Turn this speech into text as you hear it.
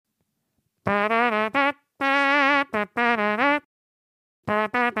Yay!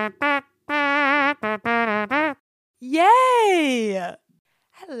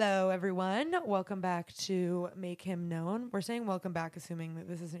 Hello, everyone. Welcome back to Make Him Known. We're saying welcome back, assuming that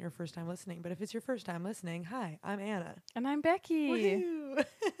this isn't your first time listening. But if it's your first time listening, hi, I'm Anna. And I'm Becky. Woohoo!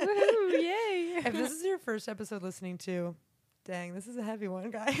 Woohoo, yay. If this is your first episode listening to, dang, this is a heavy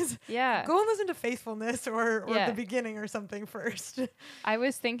one, guys. Yeah. Go and listen to Faithfulness or Yeah. the beginning or something first. I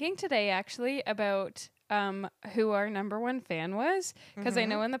was thinking today actually about who our number one fan was, because I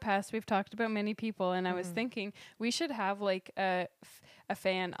know in the past we've talked about many people, and I was thinking we should have like a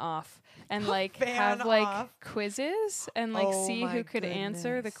fan off and like Fan have like off. quizzes and like Oh see my who could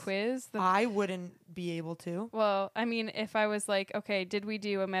answer the goodness. quiz. I wouldn't be able to. Well, I mean, if I was like, okay, did we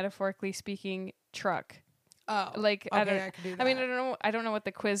do a metaphorically speaking truck? Oh, Like okay, I could do that. I mean, I don't know what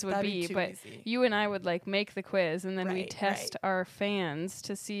the quiz would That'd be, too but easy. you and I would like make the quiz, and then we Right, test our fans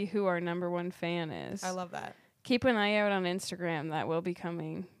to see who our number one fan is. I love that. Keep an eye out on Instagram. That will be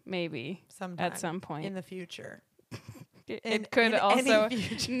coming maybe Sometime at some point. in the future. It could in any also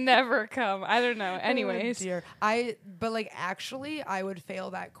future. never come. I don't know. Anyways, Oh dear. But like actually I would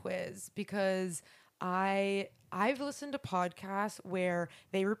fail that quiz because I've listened to podcasts where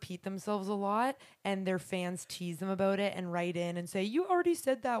they repeat themselves a lot and their fans tease them about it and write in and say, you already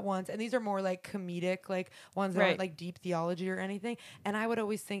said that once. And these are more like comedic, like ones that aren't like deep theology or anything. And I would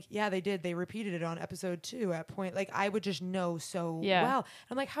always think, yeah, they did. They repeated it on episode 2 at point. Like I would just know so well.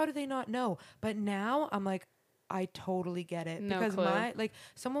 I'm like, how do they not know? But now I'm like, I totally get it. No because clue.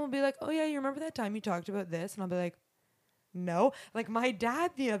 someone will be like, oh yeah, you remember that time you talked about this? And I'll be like, no. Like my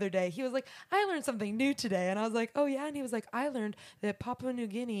dad the other day, he was like, I learned something new today. And I was like, oh yeah. And he was like, I learned that Papua New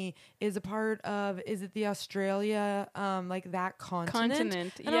Guinea is a part of, is it the Australia, like that continent?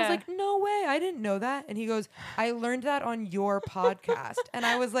 And I was like, no way. I didn't know that. And he goes, I learned that on your podcast. And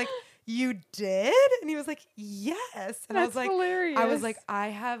I was like, you did? And he was like, yes. And I was like, hilarious. I was like, I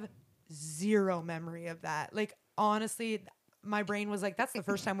have zero memory of that. Like, honestly, my brain was like, that's the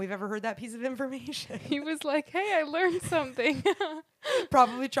first time we've ever heard that piece of information. He was like, hey, I learned something.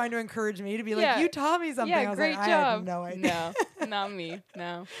 Probably trying to encourage me to be like, you taught me something. Yeah, I was great like, job. I had no idea. No, not me.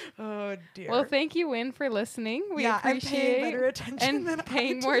 No. Oh dear. Well, thank you, Win, for listening. We I'm appreciate paying better attention and than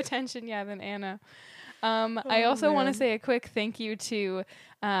paying I more do. attention, than Anna. I also want to man. say a quick thank you to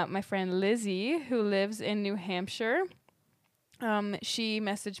my friend Lizzie, who lives in New Hampshire. She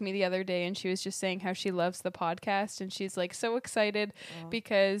messaged me the other day and she was just saying how she loves the podcast, and she's like so excited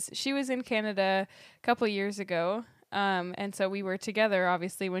because she was in Canada a couple of years ago. And so we were together,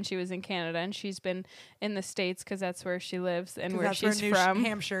 obviously, when she was in Canada, and she's been in the States because that's where she lives and where she's from. New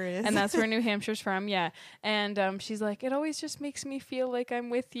Hampshire is. And that's where New Hampshire's from, yeah. And she's like, it always just makes me feel like I'm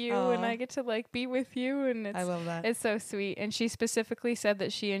with you and I get to like be with you, and I love that. it's so sweet. And she specifically said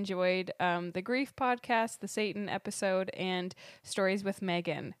that she enjoyed the Grief podcast, the Satan episode, and Stories with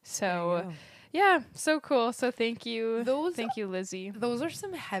Megan. So yeah, so cool. So thank you. Thank you, Lizzie. Those are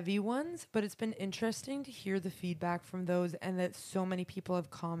some heavy ones, but it's been interesting to hear the feedback from those and that so many people have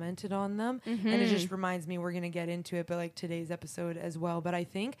commented on them. And it just reminds me, we're going to get into it, but like today's episode as well. But I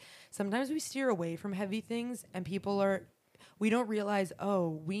think sometimes we steer away from heavy things and we don't realize,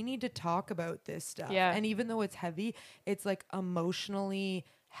 oh, we need to talk about this stuff. Yeah. And even though it's heavy, it's like emotionally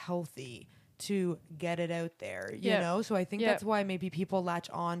healthy to get it out there, you know? So I think that's why maybe people latch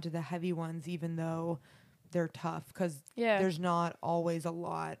on to the heavy ones, even though they're tough, because there's not always a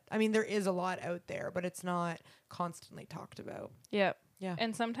lot. I mean, there is a lot out there, but it's not constantly talked about. Yeah. Yeah.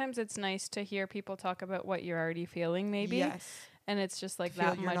 And sometimes it's nice to hear people talk about what you're already feeling, maybe. Yes. And it's just like Feel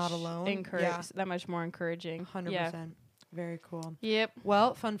that you're much not alone. that much more encouraging. 100%. Yeah. Very cool. Yep.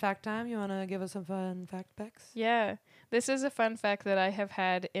 Well, fun fact time. You want to give us some fun fact, Bex? Yeah. This is a fun fact that I have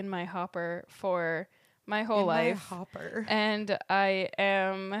had in my hopper for my whole life. My hopper. And I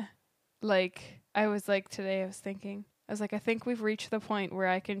am like, I was thinking, I think we've reached the point where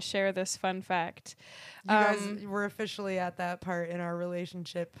I can share this fun fact. You guys, we're officially at that part in our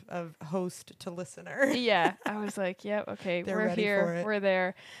relationship of host to listener. Yeah. I was like, yep, okay, They're we're ready here, for it. we're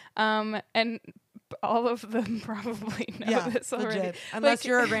there. And all of them probably know this already. Legit. Unless Like,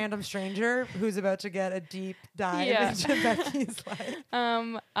 you're a random stranger who's about to get a deep dive into Becky's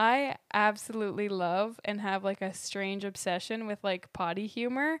life. I absolutely love and have like a strange obsession with like potty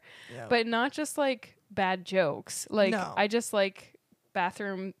humor, but not just like bad jokes. Like I just like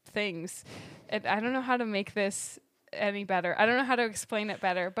bathroom things. And I don't know how to make this any better. I don't know how to explain it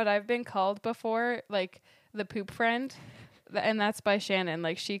better, but I've been called before like the poop friend, and that's by Shannon.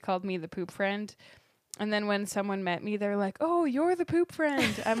 Like she called me the poop friend. And then when someone met me, they're like, oh, you're the poop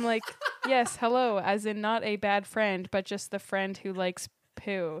friend. I'm like, yes, hello, as in not a bad friend, but just the friend who likes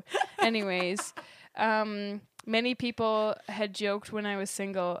poo. Anyways, many people had joked when I was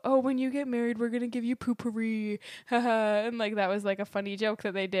single, oh, when you get married, we're going to give you poopery. And like, that was like a funny joke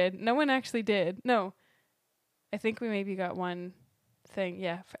that they did. No one actually did. No. I think we maybe got one thing.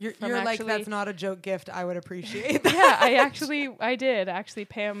 Yeah. You're like, that's not a joke gift. I would appreciate that. Yeah, I did. Actually,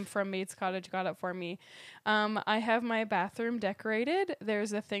 Pam from Maid's Cottage got it for me. I have my bathroom decorated.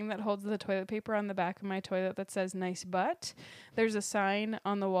 There's a thing that holds the toilet paper on the back of my toilet that says nice butt. There's a sign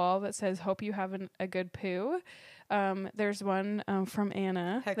on the wall that says hope you have a good poo. There's one from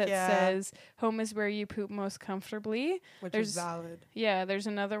Anna that says home is where you poop most comfortably. Which is valid. Yeah, there's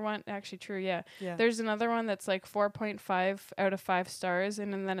another one. Actually, true, yeah. There's another one that's like 4.5 out of 5 stars,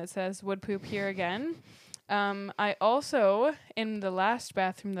 and then it says would poop here again. I also, in the last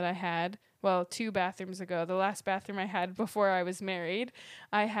bathroom that I had, well, 2 bathrooms ago, the last bathroom I had before I was married,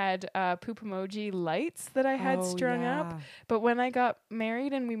 I had poop emoji lights that I had strung up. But when I got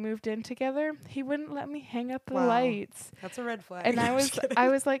married and we moved in together, he wouldn't let me hang up the lights. That's a red flag. And I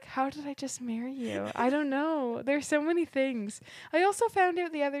was like, how did I just marry you? I don't know. There's so many things. I also found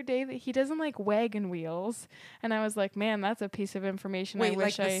out the other day that he doesn't like wagon wheels. And I was like, man, that's a piece of information. Wait,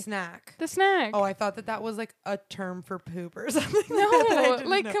 like the snack? The snack. Oh, I thought that was like a term for poop or something. No,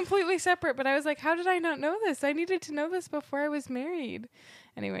 like completely separate. But I was like, how did I not know this? I needed to know this before I was married.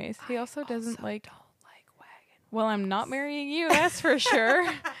 Anyways, he also doesn't like wagon. Well, I'm not marrying you, that's for sure.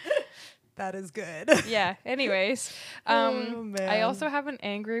 That is good. Yeah. Anyways, I also have an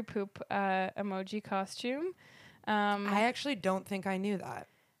angry poop emoji costume. I actually don't think I knew that.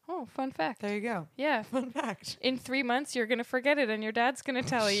 Oh, fun fact. There you go. Yeah. Fun fact. In 3 months, you're going to forget it and your dad's going to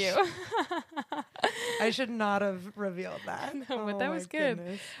tell you. I should not have revealed that. No, but that was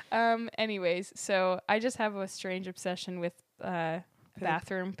good. Anyways, so I just have a strange obsession with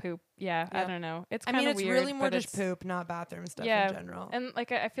bathroom poop. Yeah, I don't know. It's kind of weird. It's really more just poop, not bathroom stuff in general. And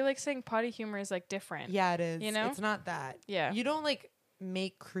like I feel like saying potty humor is like different. Yeah, it is. You know? It's not that. Yeah. You don't like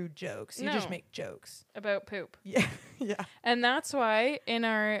make crude jokes. You just make jokes about poop. Yeah. Yeah. And that's why in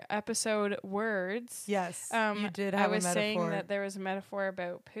our episode words, yes, you did have I was a metaphor. saying that there was a metaphor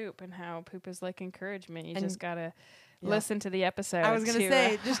about poop and how poop is like encouragement. You just gotta listen to the episode. I was gonna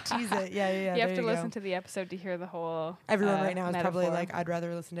say, just tease it. Yeah. You have to listen to the episode to hear the whole. Everyone right now is probably like, I'd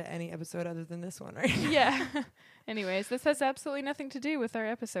rather listen to any episode other than this one, right? Yeah. Anyways, this has absolutely nothing to do with our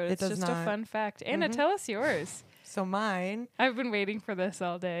episode. It's just a fun fact. Anna, tell us yours. So mine, I've been waiting for this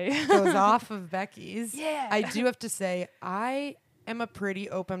all day, goes off of Becky's. Yeah. I do have to say, I am a pretty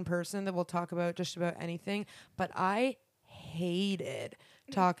open person that will talk about just about anything, but I hated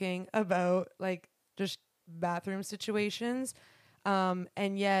talking about like just bathroom situations.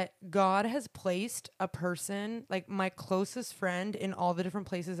 And yet God has placed a person, like my closest friend in all the different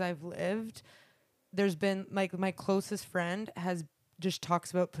places I've lived. There's been like my closest friend has just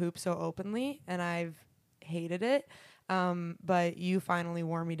talks about poop so openly, and I've hated it. But you finally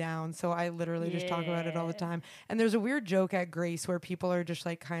wore me down. So I literally just talk about it all the time. And there's a weird joke at Grace where people are just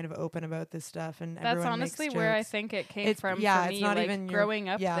like kind of open about this stuff. And that's honestly where I think it came from. Yeah, for me. It's not like even growing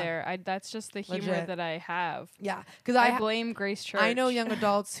up there. That's just the humor that I have. Yeah. Because I blame Grace Church. I know young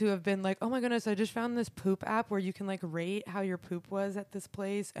adults who have been like, oh my goodness, I just found this poop app where you can like rate how your poop was at this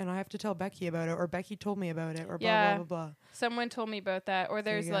place. And I have to tell Becky about it, or Becky told me about it, or blah, blah, blah, blah. Someone told me about that. Or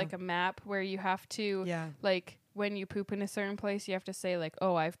there's like a map where you have to like, when you poop in a certain place, you have to say like,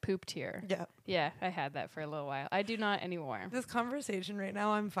 oh, I've pooped here. Yeah. Yeah, I had that for a little while. I do not anymore. This conversation right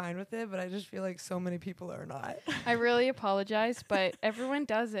now, I'm fine with it, but I just feel like so many people are not. I really apologize, but everyone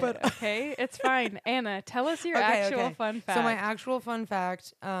does it, okay? It's fine. Anna, tell us your actual fun fact. So my actual fun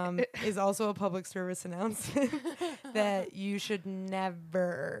fact is also a public service announcement that you should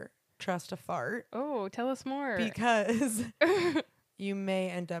never trust a fart. Oh, tell us more. Because... you may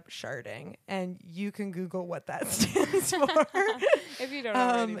end up sharding, and you can Google what that stands for. If you don't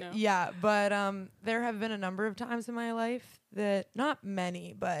already know. Yeah, but there have been a number of times in my life that, not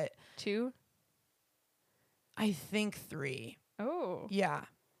many, but 2? I think 3. Oh. Yeah,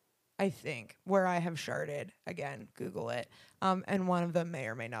 I think, where I have sharded. Again, Google it. And one of them may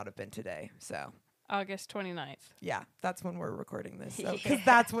or may not have been today, so. August 29th. Yeah, that's when we're recording this, because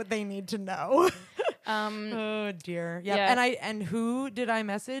that's what they need to know. Oh dear. Yep. Yeah. And who did I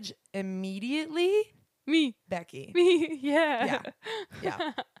message immediately? Me. Becky. Me. Yeah.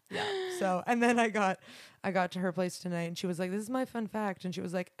 Yeah. So, and then I got to her place tonight, and she was like, this is my fun fact. And she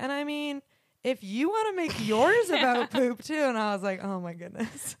was like, and I mean, if you want to make yours about poop too. And I was like, oh my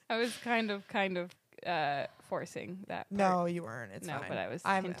goodness. I was kind of forcing that part. No, you weren't. It's fine. But I was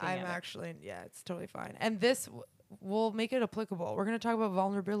I'm actually, yeah, it's totally fine. And this we'll make it applicable. We're going to talk about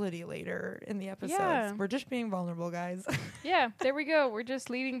vulnerability later in the episodes. Yeah. We're just being vulnerable, guys. Yeah, there we go. We're just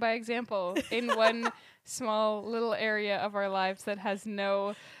leading by example in one small little area of our lives that has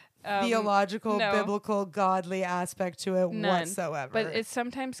no theological, biblical, godly aspect to it whatsoever. But it's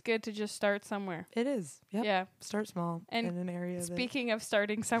sometimes good to just start somewhere. It is. Yep. Yeah. Start small in an area. Speaking of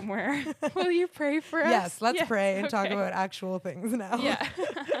starting somewhere, will you pray for us? Yes, let's pray and talk about actual things now. Yeah.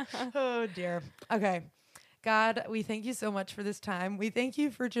 Oh, dear. Okay. God, we thank you so much for this time. We thank you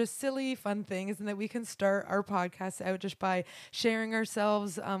for just silly, fun things, and that we can start our podcast out just by sharing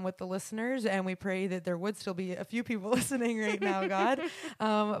ourselves with the listeners. And we pray that there would still be a few people listening right now, God.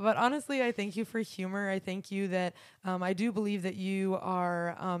 But honestly, I thank you for humor. I thank you that I do believe that you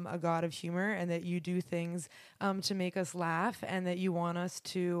are a God of humor, and that you do things to make us laugh, and that you want us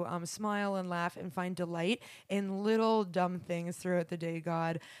to smile and laugh and find delight in little dumb things throughout the day,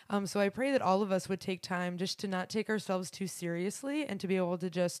 God. So I pray that all of us would take time just to not take ourselves too seriously, and to be able to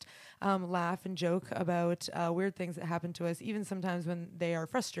just laugh and joke about weird things that happen to us, even sometimes when they are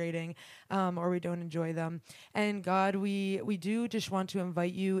frustrating or we don't enjoy them. And God, we do just want to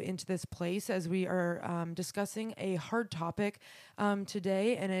invite you into this place as we are discussing a hard topic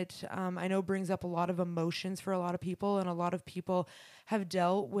today, and it I know brings up a lot of emotions for a lot of people, and a lot of people have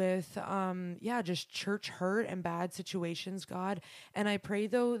dealt with just church hurt and bad situations, God. And I pray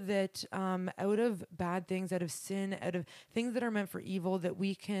though that out of bad things, out of sin, out of things that are meant for evil, that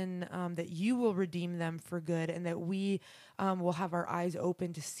we can that you will redeem them for good, and that we will have our eyes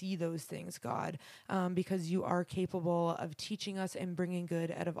open to see those things, God, because you are capable of teaching us and bringing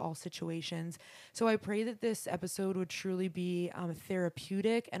good out of all situations. So I pray that this episode would truly be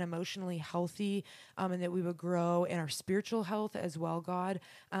therapeutic and emotionally healthy, and that we would grow in our spiritual health as well, God,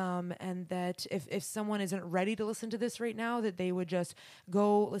 and that if someone isn't ready to listen to this right now, that they would just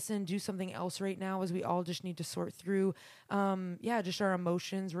go listen, do something else right now, as we all just need to sort through just our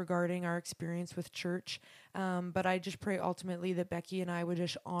emotions regarding our experience with church. But I just pray ultimately that Becky and I would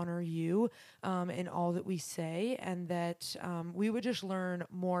just honor you in all that we say, and that we would just learn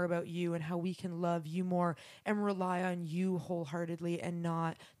more about you and how we can love you more and rely on you wholeheartedly and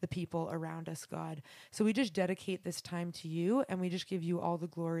not the people around us, God. So we just dedicate this time to you, and we just give you all the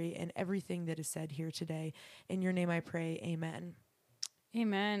glory and everything that is said here today. In your name I pray, amen.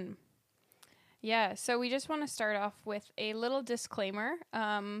 Amen. Yeah, so we just want to start off with a little disclaimer,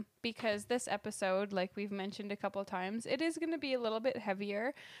 because this episode, like we've mentioned a couple of times, it is going to be a little bit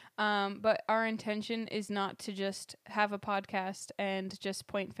heavier, but our intention is not to just have a podcast and just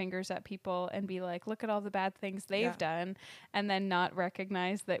point fingers at people and be like, look at all the bad things they've done, and then not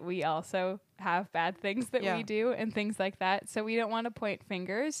recognize that we also have bad things that we do and things like that. So we don't want to point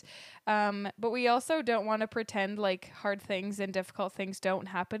fingers, but we also don't want to pretend like hard things and difficult things don't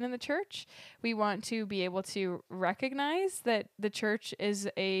happen in the church. We want to be able to recognize that the church is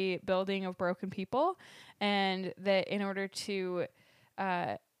a building of broken people, and that in order to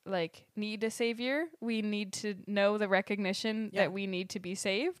need a savior, we need to know the recognition that we need to be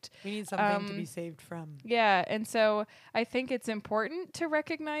saved. We need something to be saved from. Yeah, and so I think it's important to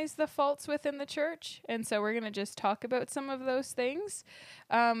recognize the faults within the church, and so we're going to just talk about some of those things.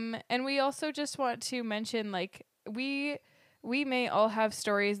 And we also just want to mention, like, we may all have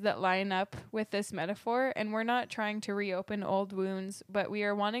stories that line up with this metaphor, and we're not trying to reopen old wounds, but we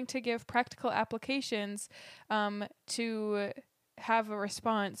are wanting to give practical applications to have a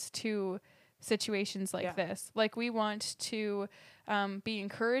response to situations like this. Like, we want to be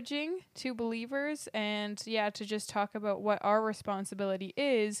encouraging to believers, and to just talk about what our responsibility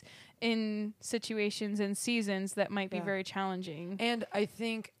is in situations and seasons that might be very challenging. And I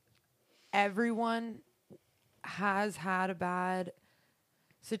think everyone has had a bad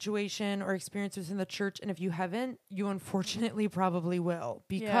situation or experiences in the church, and if you haven't, you unfortunately probably will,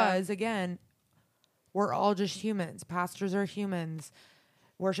 because again, we're all just humans. Pastors are humans,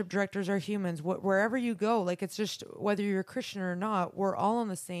 worship directors are humans. Wherever you go, like, it's just whether you're a Christian or not, we're all on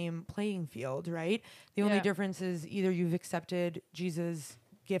the same playing field, right? The only difference is either you've accepted Jesus'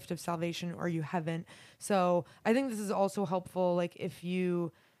 gift of salvation or you haven't. So I think this is also helpful, like, if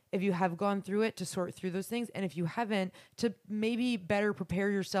you have gone through it, to sort through those things, and if you haven't, to maybe better prepare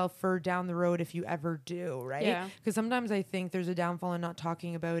yourself for down the road if you ever do, right? Because sometimes I think there's a downfall in not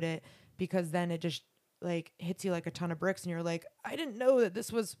talking about it, because then it just like hits you like a ton of bricks, and you're like, I didn't know that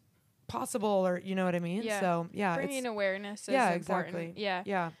this was possible, or you know what I mean? So bringing awareness is important.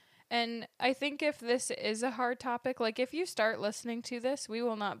 Yeah. And I think if this is a hard topic, like, if you start listening to this, we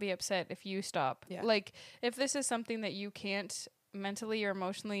will not be upset if you stop. Like, if this is something that you can't mentally or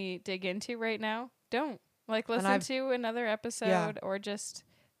emotionally dig into right now, don't. Like, listen to another episode or just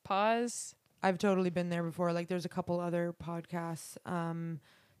pause, I've totally been there before. Like there's a couple other podcasts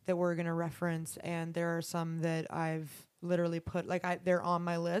that we're going to reference, and there are some that I've literally put, like they're on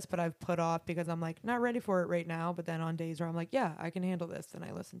my list, but I've put off because I'm like not ready for it right now. But then on days where I'm like, yeah, I can handle this, then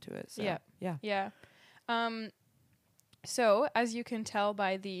I listen to it. So, yeah. So as you can tell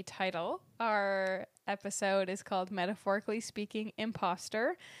by the title, our episode is called Metaphorically Speaking,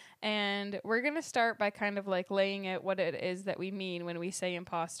 Imposter. And we're going to start by kind of like laying out what it is that we mean when we say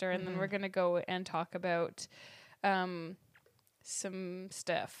imposter. And then we're going to go and talk about some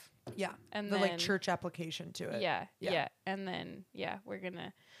stuff. Yeah. And the like church application to it. Yeah. And then, we're going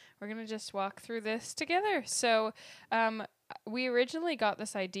to just walk through this together. So, we originally got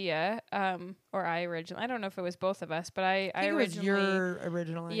this idea, I don't know if it was both of us, but I originally, it was your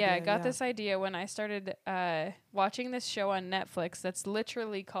original idea. Yeah, I got this idea when I started watching this show on Netflix that's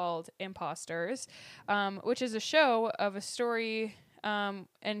literally called Imposters, which is a show of a story, and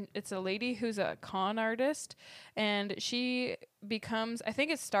it's a lady who's a con artist, and she becomes, I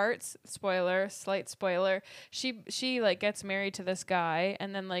think it starts, slight spoiler, she like gets married to this guy,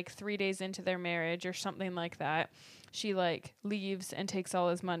 and then like 3 days into their marriage or something like that, she like leaves and takes all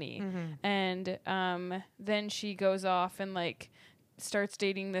his money. And then she goes off and like starts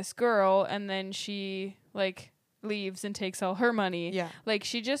dating this girl, and then she like leaves and takes all her money. Yeah. Like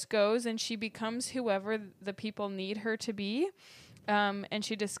she just goes and she becomes whoever the people need her to be. And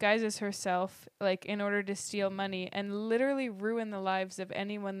she disguises herself like in order to steal money and literally ruin the lives of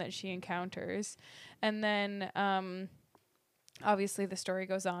anyone that she encounters. And then obviously the story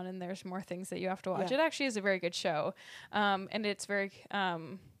goes on and there's more things that you have to watch. It actually is a very good show. And it's very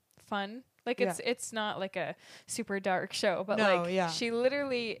fun. Like it's not like a super dark show, but she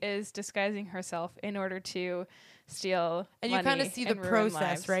literally is disguising herself in order to steal and money. You kind of see the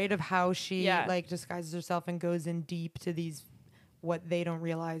process, right, of how she like disguises herself and goes in deep to these what they don't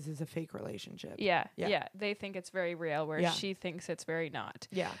realize is a fake relationship. Yeah. They think it's very real, where she thinks it's very not.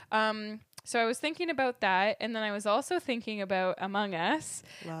 Yeah. So I was thinking about that, and then I was also thinking about Among Us,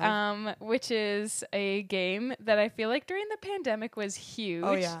 which is a game that I feel like during the pandemic was huge.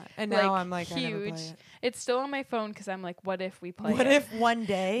 Oh yeah, and now I'm like huge. I never play it. It's still on my phone because I'm like, what if we play What if one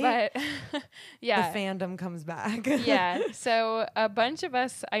day but the fandom comes back? So a bunch of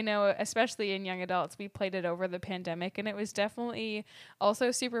us, I know, especially in young adults, we played it over the pandemic, and it was definitely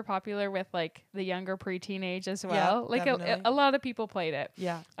also super popular with like the younger preteen age as well. Like a lot of people played it.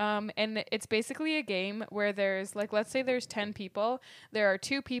 And it's basically a game where there's like, let's say there's 10 people. There are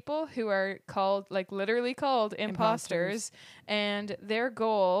 2 people who are called, like literally called imposters. And their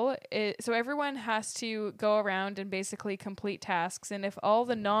goal is, so everyone has to go around and basically complete tasks. And if all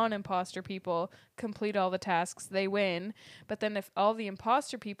the non-imposter people complete all the tasks, they win. But then if all the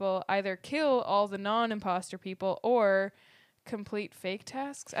imposter people either kill all the non-imposter people or complete fake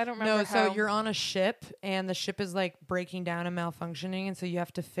tasks. I don't remember how. So you're on a ship and the ship is like breaking down and malfunctioning, and so you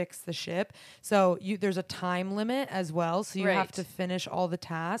have to fix the ship. So there's a time limit as well, so you have to finish all the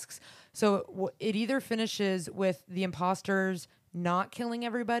tasks. So it either finishes with the imposters not killing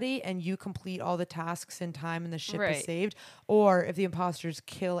everybody and you complete all the tasks in time and the ship is saved, or if the imposters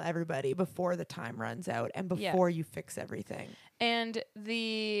kill everybody before the time runs out and before you fix everything. And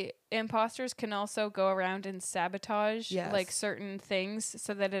the imposters can also go around and sabotage like certain things,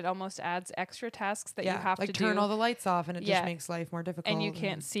 so that it almost adds extra tasks that you have to do. Like turn all the lights off, and it just makes life more difficult. And you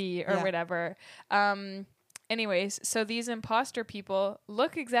can't see or whatever. Anyways, so these imposter people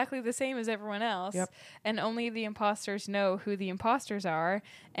look exactly the same as everyone else, and only the imposters know who the imposters are,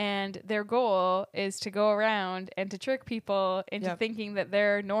 and their goal is to go around and to trick people into thinking that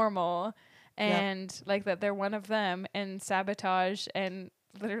they're normal and like that they're one of them, and sabotage and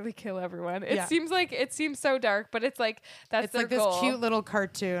literally kill everyone. It seems so dark, but it's like it's their like goal. This cute little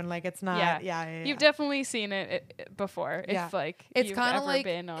cartoon. Like it's not. You've definitely seen it before. If like it's kind of like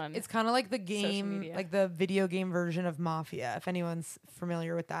been on. It's kind of like the game, like the video game version of Mafia. If anyone's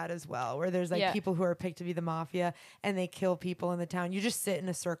familiar with that as well, where there's like people who are picked to be the Mafia and they kill people in the town. You just sit in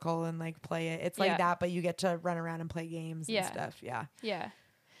a circle and like play it. It's like that, but you get to run around and play games and stuff.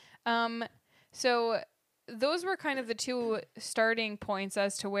 So those were kind of the 2 starting points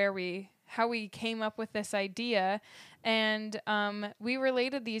as to how we came up with this idea. And we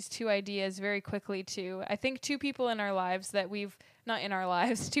related these 2 ideas very quickly to, I think, 2 people in our lives that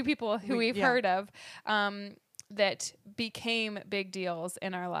 2 people who we've heard of that became big deals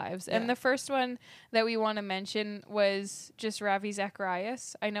in our lives. And the first one that we want to mention was just Ravi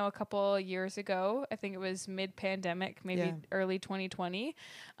Zacharias. I know a couple years ago, I think it was mid-pandemic, maybe early 2020,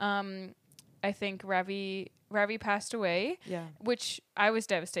 I think Ravi passed away, which I was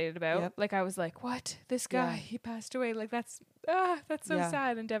devastated about. Like I was like, what? This guy, he passed away. Like that's that's so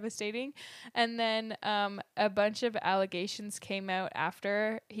sad and devastating. And then a bunch of allegations came out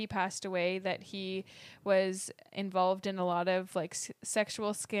after he passed away that he was involved in a lot of like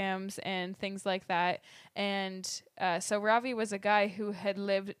sexual scams and things like that. And so Ravi was a guy who had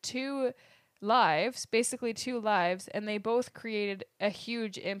lived two lives, and they both created a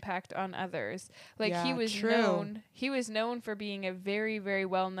huge impact on others. Like he was known for being a very, very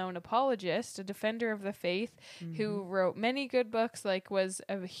well-known apologist, a defender of the faith, who wrote many good books, like was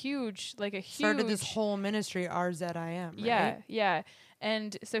a huge started this whole ministry, RZIM, right? Yeah.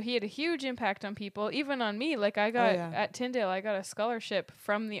 And so he had a huge impact on people, even on me. Like I got at Tyndale, I got a scholarship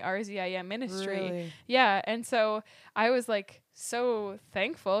from the RZIM ministry. Really? Yeah. And so I was like so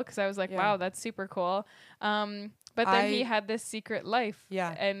thankful because I was like, wow, that's super cool. But then he had this secret life.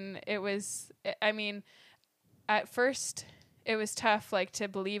 Yeah. And it was, I mean, at first it was tough like to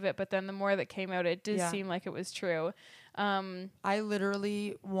believe it, but then the more that came out, it did seem like it was true. I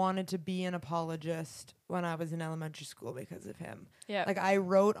literally wanted to be an apologist when I was in elementary school because of him. Yeah. Like I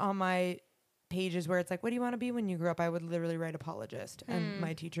wrote on my pages where it's like, what do you want to be when you grow up? I would literally write apologist. And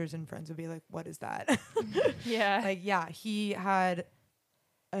my teachers and friends would be like, what is that? He had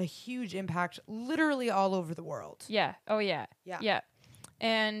a huge impact literally all over the world. Yeah. Oh yeah. Yeah.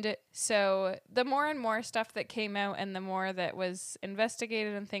 And so the more and more stuff that came out and the more that was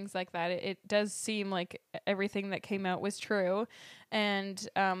investigated and things like that, it does seem like everything that came out was true. And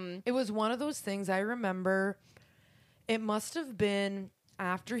it was one of those things I remember. It must have been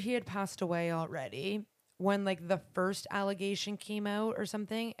after he had passed away already when like the first allegation came out or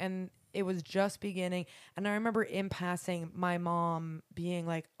something, and it was just beginning. And I remember in passing my mom being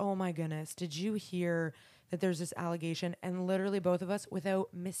like, oh my goodness, did you hear that there's this allegation? And literally both of us,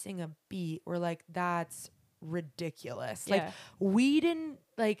 without missing a beat, were like, that's ridiculous. Yeah. Like we didn't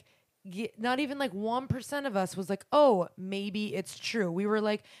like not even like 1% of us was like, oh, maybe it's true. We were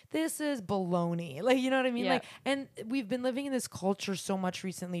like, this is baloney. Like, you know what I mean? Yeah. Like, and we've been living in this culture so much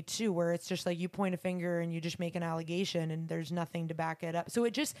recently too, where it's just like you point a finger and you just make an allegation and there's nothing to back it up. So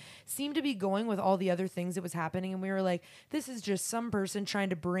it just seemed to be going with all the other things that was happening. And we were like, this is just some person trying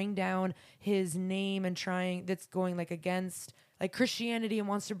to bring down his name and that's going like against like Christianity and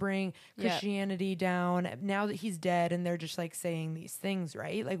wants to bring Christianity down now that he's dead, and they're just like saying these things,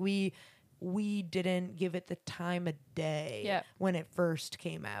 right? Like we didn't give it the time of day when it first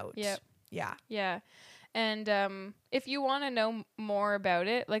came out. Yeah. And if you want to know more about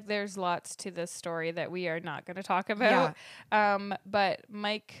it, like there's lots to this story that we are not going to talk about. But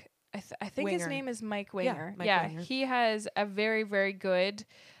Mike, I think Winger. His name is Mike Winger. Winger. He has a very, very good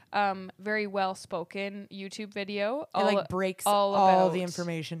very well-spoken YouTube video. It like breaks all the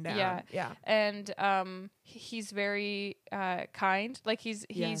information down. Yeah. And he's very kind. Like he's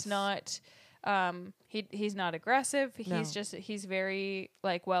not he's not aggressive. He's very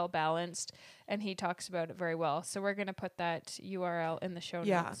like well balanced, and he talks about it very well. So we're gonna put that URL in the show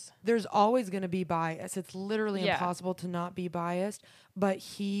notes. There's always gonna be bias. It's literally impossible to not be biased, but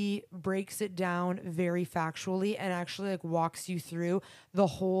he breaks it down very factually and actually like walks you through the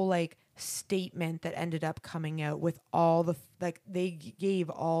whole like statement that ended up coming out with all the like they gave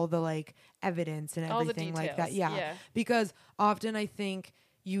all the like evidence and everything like that. Yeah. Because often I think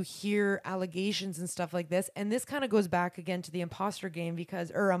you hear allegations and stuff like this, and this kind of goes back again to the imposter game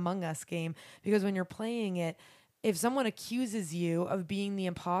or Among Us game, because when you're playing it, if someone accuses you of being the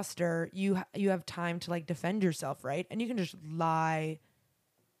imposter, you have time to like defend yourself, right? And you can just lie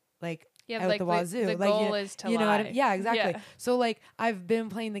like out like the wazoo. The goal is to lie. Know what I mean? Yeah, exactly. Yeah. So like I've been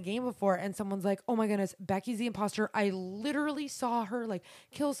playing the game before and someone's like, oh my goodness, Becky's the imposter. I literally saw her like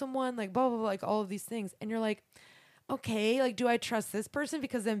kill someone, like blah, blah, blah, like all of these things. And you're like, okay, like, do I trust this person?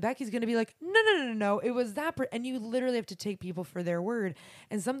 Because then Becky's going to be like, no, it was that and you literally have to take people for their word.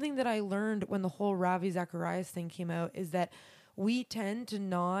 And something that I learned when the whole Ravi Zacharias thing came out is that we tend to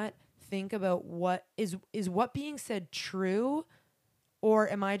not think about what is what being said true, or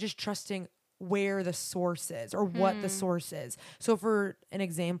am I just trusting where the source is or what the source is? So for an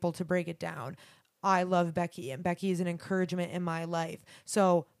example, to break it down, I love Becky, and Becky is an encouragement in my life.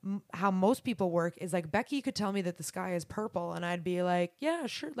 So how most people work is like, Becky could tell me that the sky is purple and I'd be like, yeah,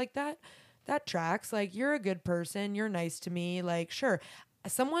 sure. Like that tracks. Like, you're a good person. You're nice to me. Like, sure.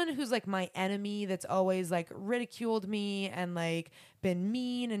 someone who's like my enemy that's always like ridiculed me and like been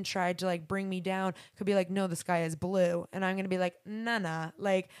mean and tried to like bring me down could be like, no, the sky is blue. And I'm going to be like, nah,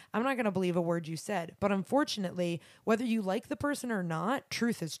 like, I'm not going to believe a word you said. But unfortunately, whether you like the person or not,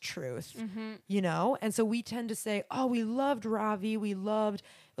 truth is truth, you know? And so we tend to say, oh, we loved Ravi. We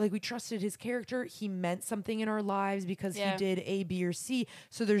trusted his character. He meant something in our lives because he did A, B, or C.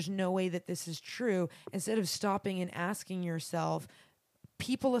 So there's no way that this is true. Instead of stopping and asking yourself,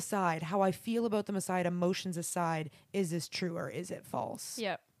 people aside, how I feel about them aside, emotions aside, is this true or is it false?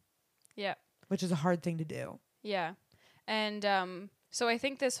 Yep. Which is a hard thing to do. Yeah. And so I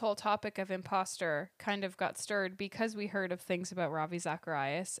think this whole topic of imposter kind of got stirred because we heard of things about Ravi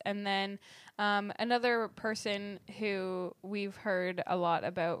Zacharias. And then another person who we've heard a lot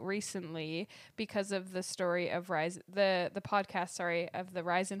about recently because of the story of the podcast of the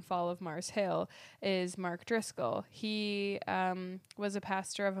rise and fall of Mars Hill is Mark Driscoll. He was a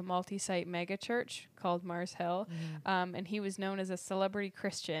pastor of a multi-site mega church called Mars Hill. And he was known as a celebrity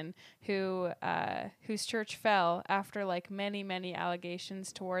Christian whose church fell after like many, many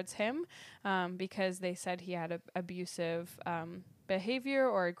allegations towards him because they said he had abusive behavior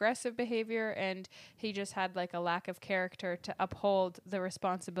or aggressive behavior, and he just had like a lack of character to uphold the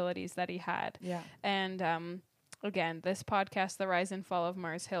responsibilities that he had. Yeah. And again, this podcast, The Rise and Fall of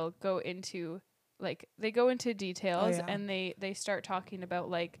Mars Hill, go into details and they start talking about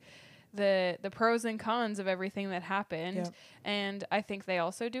like the pros and cons of everything that happened. And I think they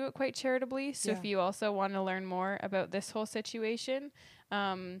also do it quite charitably. So if you also want to learn more about this whole situation,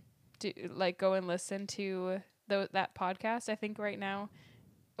 go and listen to that podcast. I think right now,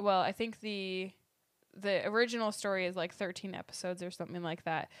 I think the original story is like 13 episodes or something like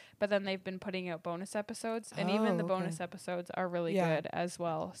that, but then they've been putting out bonus episodes, and even the bonus episodes are really good as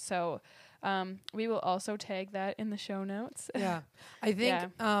well. So we will also tag that in the show notes. I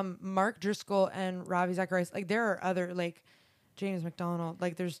think Mark Driscoll and Ravi Zacharias, like there are other, like James McDonald,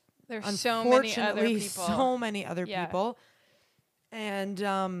 like there's so many other people,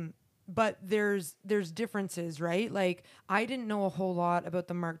 and but there's differences, right? Like I didn't know a whole lot about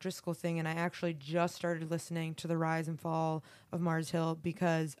the Mark Driscoll thing, and I actually just started listening to the Rise and Fall of Mars Hill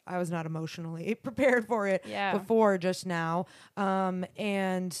because I was not emotionally prepared for it before just now.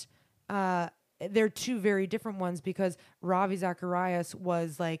 And they're two very different ones because Ravi Zacharias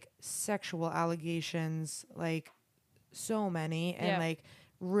was like sexual allegations, like so many, and like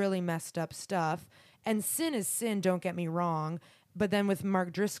really messed up stuff. And sin is sin, don't get me wrong. But then with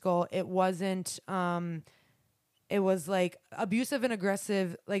Mark Driscoll, it wasn't, it was like abusive and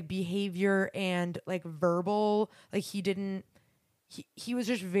aggressive, like behavior and like verbal, like he was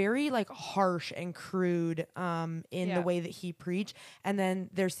just very like harsh and crude in the way that he preached. And then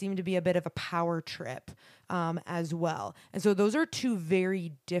there seemed to be a bit of a power trip as well. And so those are two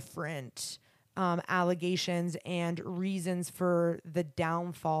very different allegations and reasons for the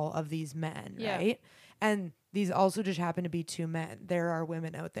downfall of these men, right? And these also just happen to be two men. There are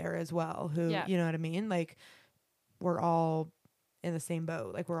women out there as well who, you know what I mean? Like we're all in the same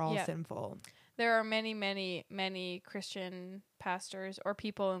boat. Like we're all sinful. There are many, many, many Christian pastors or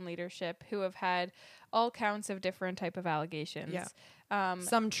people in leadership who have had all counts of different type of allegations.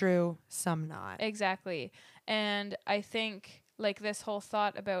 Some true, some not. Exactly. And I think like this whole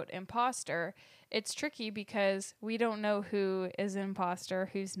thought about imposter, it's tricky because we don't know who is an imposter,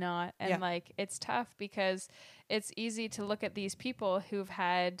 who's not. And like, it's tough because it's easy to look at these people who've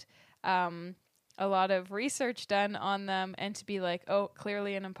had a lot of research done on them and to be like, oh,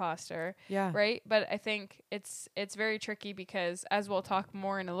 clearly an imposter. Right. But I think it's very tricky because, as we'll talk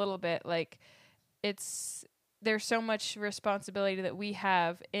more in a little bit, like there's so much responsibility that we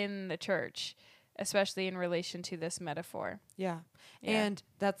have in the church, especially in relation to this metaphor. And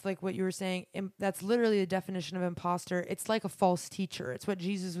that's like what you were saying. That's literally the definition of imposter. It's like a false teacher. It's what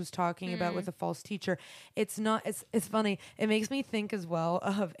Jesus was talking about with a false teacher. It's not, it's funny. It makes me think as well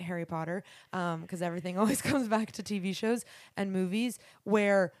of Harry Potter, because everything always comes back to TV shows and movies,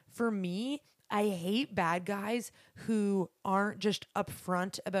 where for me, I hate bad guys who aren't just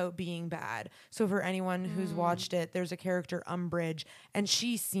upfront about being bad. So for anyone who's watched it, there's a character, Umbridge, and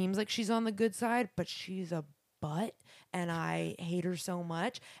she seems like she's on the good side, but she's a butt, and I hate her so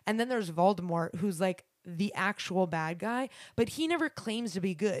much. And then there's Voldemort, who's like the actual bad guy, but he never claims to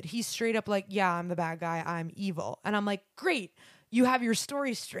be good. He's straight up like, yeah, I'm the bad guy, I'm evil. And I'm like, great, you have your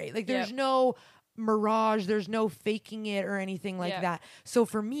story straight. Like there's no mirage. There's no faking it or anything like that. So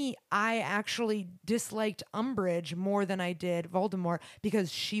for me, I actually disliked Umbridge more than I did Voldemort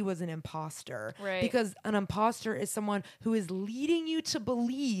because she was an imposter. Right. Because an imposter is someone who is leading you to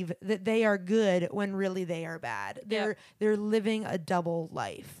believe that they are good when really they are bad. They're living a double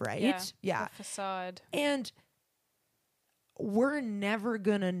life, right? Yeah. A facade. And we're never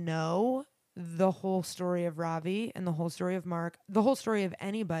gonna know the whole story of Ravi and the whole story of Mark, the whole story of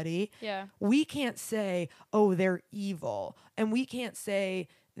anybody. Yeah. We can't say, oh, they're evil. And we can't say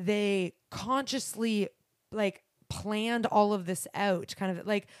they consciously like planned all of this out. Kind of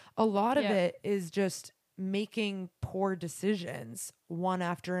like a lot of it is just making poor decisions one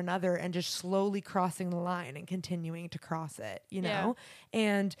after another and just slowly crossing the line and continuing to cross it, you know?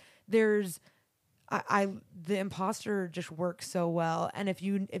 And there's the imposter just works so well, and if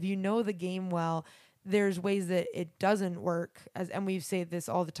you know the game well, there's ways that it doesn't work, and we say this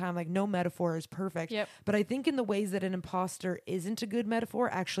all the time, like no metaphor is perfect. But I think in the ways that an imposter isn't a good metaphor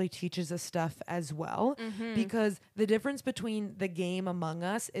actually teaches us stuff as well, because the difference between the game Among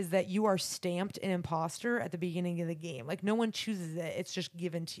Us is that you are stamped an imposter at the beginning of the game. Like no one chooses it, it's just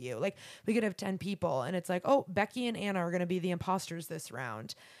given to you. Like we could have 10 people and it's like, oh, Becky and Anna are going to be the imposters this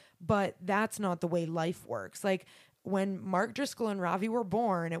round. But that's not the way life works. Like when Mark Driscoll and Ravi were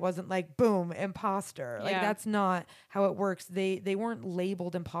born, it wasn't like, boom, imposter. Like that's not how it works. They weren't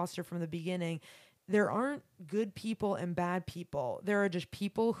labeled imposter from the beginning. There aren't good people and bad people. There are just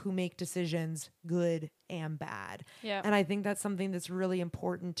people who make decisions, good and bad. And I think that's something that's really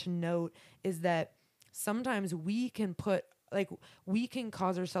important to note, is that sometimes we can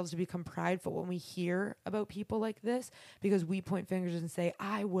cause ourselves to become prideful when we hear about people like this, because we point fingers and say,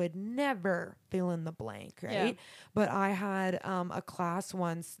 I would never fill in the blank, right? But I had a class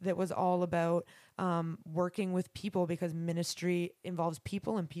once that was all about working with people, because ministry involves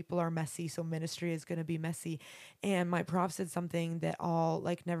people and people are messy. So ministry is going to be messy. And my prof said something that I'll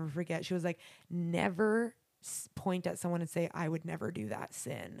like never forget. She was like, never point at someone and say, I would never do that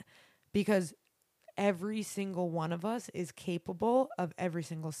sin, because every single one of us is capable of every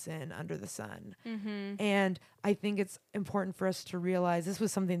single sin under the sun. And I think it's important for us to realize, this was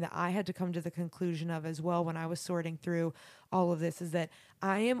something that I had to come to the conclusion of as well when I was sorting through all of this, is that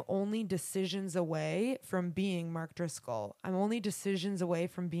I am only decisions away from being Mark Driscoll. I'm only decisions away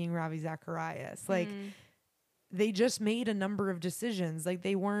from being Ravi Zacharias. Like they just made a number of decisions. Like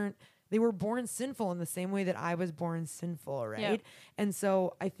they were born sinful in the same way that I was born sinful, right? And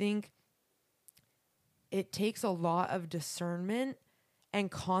so I think it takes a lot of discernment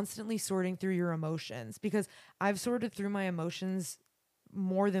and constantly sorting through your emotions, because I've sorted through my emotions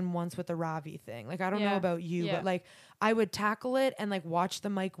more than once with the Ravi thing. Like, I don't know about you, but like I would tackle it and like watch the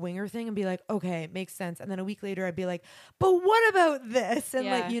Mike Winger thing and be like, okay, it makes sense. And then a week later I'd be like, but what about this? And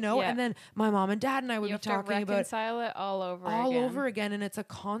like, you know, and then my mom and dad and I would be talking about reconcile it all over again. And it's a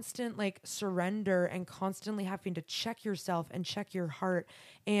constant like surrender and constantly having to check yourself and check your heart.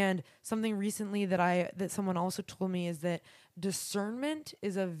 And something recently that someone also told me is that discernment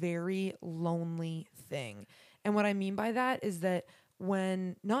is a very lonely thing. And what I mean by that is that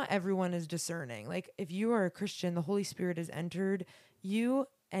when not everyone is discerning, like if you are a Christian, the Holy Spirit has entered you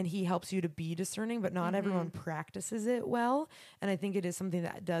and he helps you to be discerning, but not everyone practices it well. And I think it is something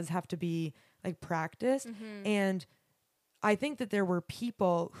that does have to be like practiced. And I think that there were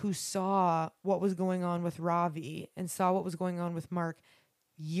people who saw what was going on with Ravi and saw what was going on with Mark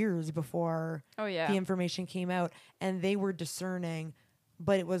years before the information came out, and they were discerning,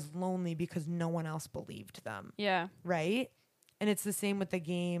 but it was lonely because no one else believed them. Right? And it's the same with the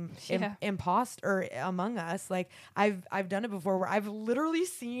game Imposter or Among Us. Like I've done it before where I've literally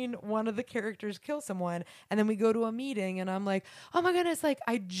seen one of the characters kill someone, and then we go to a meeting and I'm like, oh my goodness, like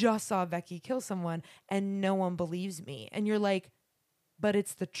I just saw Becky kill someone and no one believes me. And you're like, but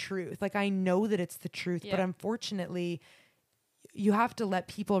it's the truth. Like I know that it's the truth, but unfortunately you have to let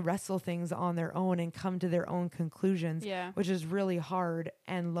people wrestle things on their own and come to their own conclusions, which is really hard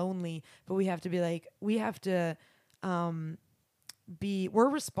and lonely. But we have to be like, we're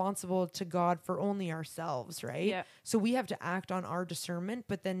responsible to God for only ourselves, right? So we have to act on our discernment,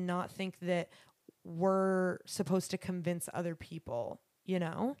 but then not think that we're supposed to convince other people, you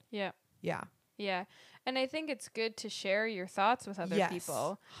know? Yeah. And I think it's good to share your thoughts with other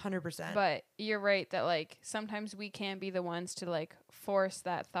people. 100%. But you're right that like sometimes we can't be the ones to like force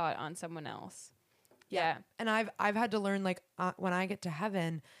that thought on someone else. And I've had to learn, like when I get to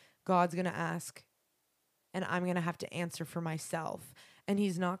heaven, God's going to ask and I'm going to have to answer for myself. And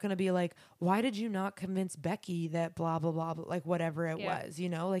he's not going to be like, why did you not convince Becky that blah, blah, blah, blah, like whatever it was, you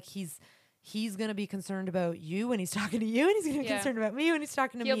know, like he's going to be concerned about you when he's talking to you, and he's going to be concerned about me when he's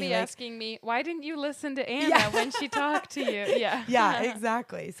talking to me. He'll be asking me, why didn't you listen to Anna when she talked to you? Yeah. Yeah,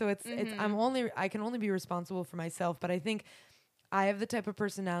 exactly. So it's I can only be responsible for myself, but I think I have the type of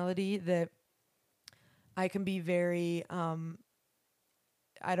personality that I can be very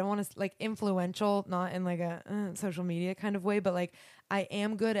I don't want to like influential, not in like a social media kind of way, but like I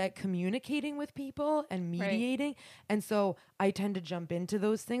am good at communicating with people and mediating. Right. And so I tend to jump into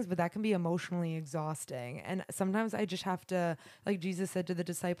those things, but that can be emotionally exhausting. And sometimes I just have to, like Jesus said to the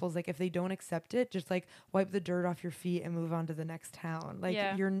disciples, like if they don't accept it, just like wipe the dirt off your feet and move on to the next town. Like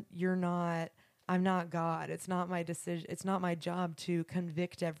you're not, I'm not God. It's not my decision. It's not my job to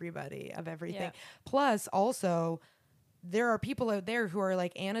convict everybody of everything. Yeah. Plus also, there are people out there who are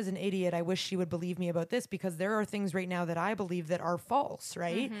like, Anna's an idiot. I wish she would believe me about this, because there are things right now that I believe that are false,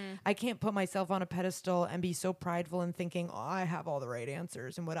 right? Mm-hmm. I can't put myself on a pedestal and be so prideful and thinking, oh, I have all the right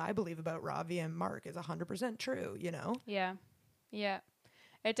answers. And what I believe about Ravi and Mark is 100% true, you know? Yeah. Yeah.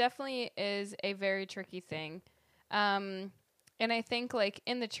 It definitely is a very tricky thing. And I think like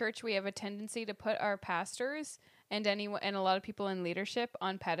in the church, we have a tendency to put our pastors and a lot of people in leadership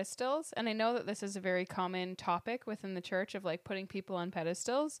on pedestals. And I know that this is a very common topic within the church of like putting people on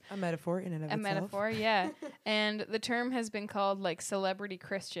pedestals. A metaphor in and of itself. A metaphor, yeah. And the term has been called like celebrity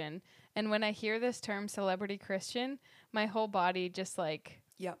Christian. And when I hear this term celebrity Christian, my whole body just like,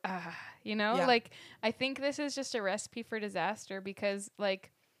 you know, like I think this is just a recipe for disaster, because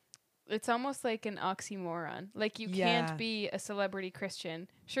like, it's almost like an oxymoron. Like you can't be a celebrity Christian.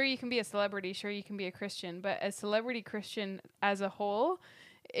 Sure, you can be a celebrity. Sure, you can be a Christian. But as celebrity Christian as a whole,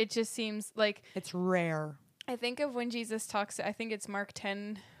 it just seems like it's rare. I think of when Jesus talks, I think it's Mark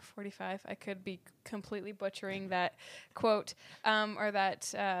 10:45. I could be completely butchering that quote or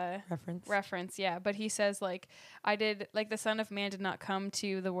that reference. Yeah, but he says like, the Son of Man did not come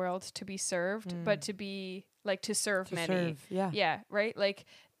to the world to be served, but to be like to serve many. Yeah, right? Like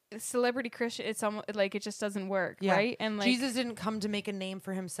celebrity Christian, it's almost like it just doesn't work, right? And like Jesus didn't come to make a name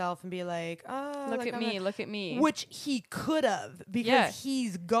for himself and be like, oh, look at me, which he could have, because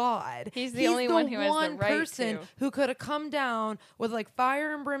he's God. He's the only one who has the right person who could have come down with like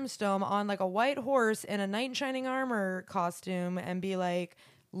fire and brimstone on like a white horse in a knight in shining armor costume and be like,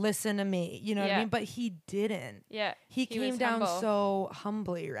 listen to me, you know what I mean? But he didn't. He came down so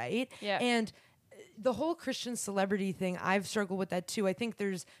humbly, right? And the whole Christian celebrity thing, I've struggled with that too. I think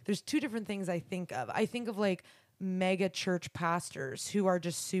there's two different things I think of. I think of like mega church pastors who are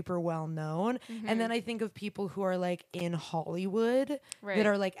just super well known. Mm-hmm. And then I think of people who are like in Hollywood that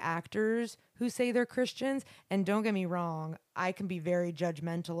are like actors who say they're Christians. And don't get me wrong, I can be very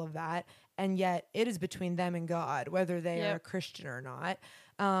judgmental of that. And yet it is between them and God, whether they are a Christian or not.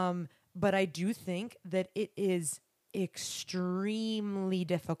 But I do think that it is extremely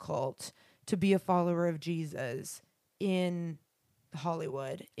difficult to be a follower of Jesus in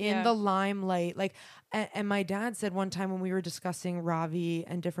Hollywood, in the limelight. Like, and my dad said one time when we were discussing Ravi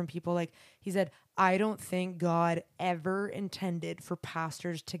and different people, like he said, I don't think God ever intended for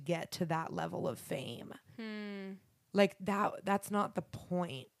pastors to get to that level of fame. Like that's not the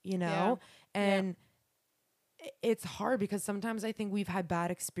point, you know? And it's hard because sometimes I think we've had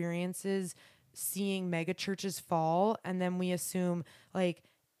bad experiences seeing mega churches fall, and then we assume like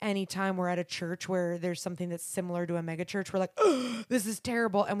anytime we're at a church where there's something that's similar to a mega church, we're like, oh, this is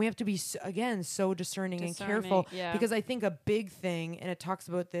terrible. And we have to be, again, so discerning and careful. Because I think a big thing, and it talks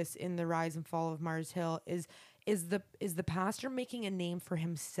about this in The Rise and Fall of Mars Hill, is the pastor making a name for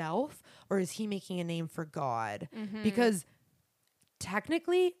himself, or is he making a name for God? Mm-hmm. Because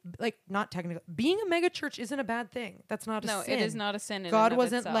technically, like not technically, being a mega church isn't a bad thing. That's not a sin. No, it is not a sin. God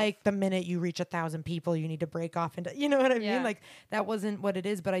wasn't like the minute you reach 1,000 people, you need to break off into, you know what I mean? Like that wasn't what it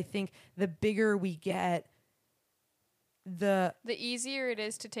is. But I think the bigger we get, the easier it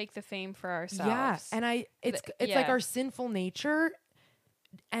is to take the fame for ourselves. Yeah, and it's like our sinful nature,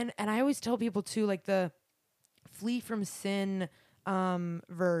 and I always tell people too, like the flee from sin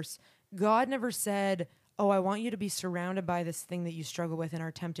verse. God never said, oh, I want you to be surrounded by this thing that you struggle with and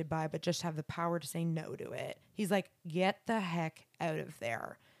are tempted by, but just have the power to say no to it. He's like, get the heck out of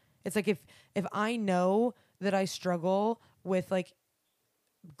there. It's like if I know that I struggle with like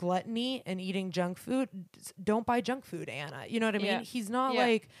gluttony and eating junk food, don't buy junk food, Anna. You know what I mean? He's not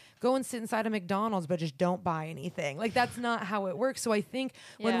like, go and sit inside a McDonald's, but just don't buy anything. Like that's not how it works. So I think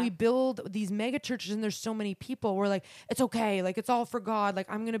when we build these mega churches and there's so many people, we're like, it's okay. Like it's all for God. Like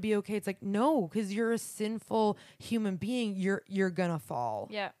I'm going to be okay. It's like, no, because you're a sinful human being. You're going to fall.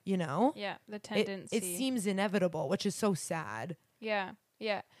 Yeah. You know? Yeah. The tendency. It seems inevitable, which is so sad. Yeah.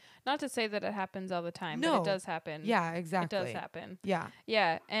 Yeah. Not to say that it happens all the time, No. but it does happen. Yeah, exactly. It does happen. Yeah.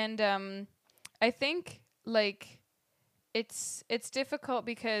 Yeah. And I think like it's difficult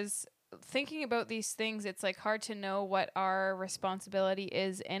because thinking about these things, it's like hard to know what our responsibility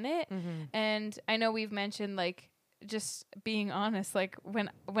is in it. Mm-hmm. And I know we've mentioned like just being honest, like when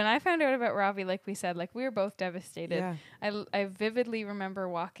I found out about Ravi, like we said, like we were both devastated. Yeah. I vividly remember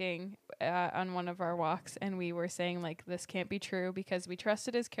walking on one of our walks, and we were saying like this can't be true because we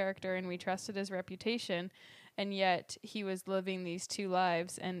trusted his character and we trusted his reputation, and yet he was living these two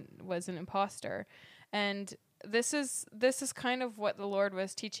lives and was an imposter. And this is kind of what the Lord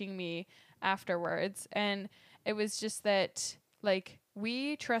was teaching me afterwards, and it was just that like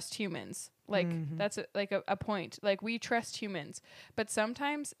we trust humans. Like that's a point. Like we trust humans, but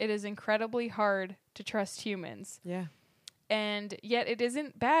sometimes it is incredibly hard to trust humans. Yeah. And yet it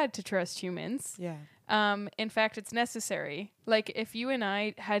isn't bad to trust humans. Yeah. In fact, it's necessary. Like if you and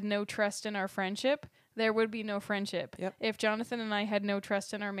I had no trust in our friendship, there would be no friendship. Yep. If Jonathan and I had no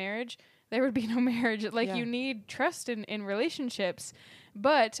trust in our marriage, there would be no marriage. Like you need trust in relationships.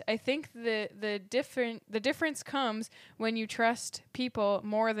 But I think the difference comes when you trust people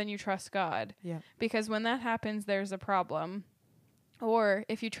more than you trust God. Yeah. Because when that happens, there's a problem. Or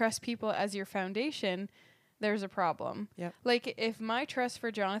if you trust people as your foundation, there's a problem. Yep. Like if my trust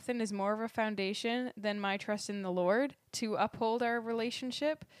for Jonathan is more of a foundation than my trust in the Lord to uphold our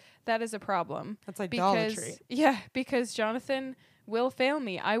relationship, that is a problem. That's idolatry. Because Jonathan will fail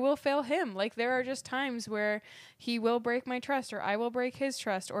me. I will fail him. Like there are just times where he will break my trust, or I will break his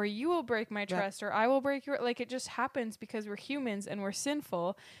trust, or you will break my trust, or I will break your, like it just happens because we're humans and we're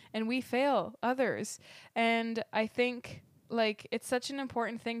sinful and we fail others. And I think like it's such an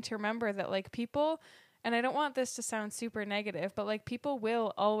important thing to remember that like people, and I don't want this to sound super negative, but like people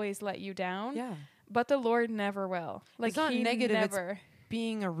will always let you down. Yeah. But the Lord never will. Like it's not he negative. Never. It's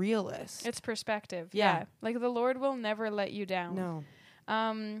being a realist. It's perspective. Yeah. Like the Lord will never let you down. No.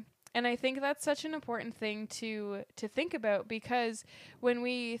 And I think that's such an important thing to think about, because when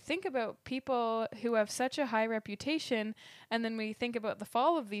we think about people who have such a high reputation, and then we think about the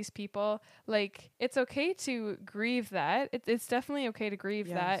fall of these people, like it's okay to grieve that. It's definitely okay to grieve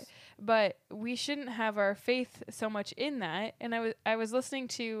that, but we shouldn't have our faith so much in that. And I was listening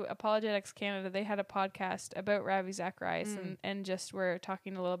to Apologetics Canada. They had a podcast about Ravi Zacharias and just were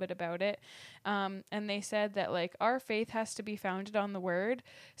talking a little bit about it. And they said that like our faith has to be founded on the word,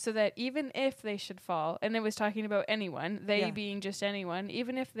 so that even if they should fall, and it was talking about anyone, being just anyone,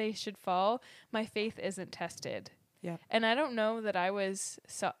 even if they should fall, my faith isn't tested. Yeah. And I don't know that I was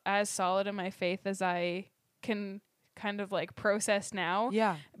as solid in my faith as I can kind of like process now.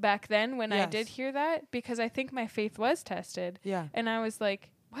 Yeah. Back then when I did hear that, because I think my faith was tested. Yeah. And I was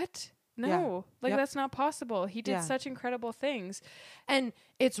like, what? No, that's not possible. He did such incredible things. And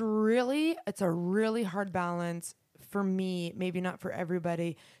it's a really hard balance for me, maybe not for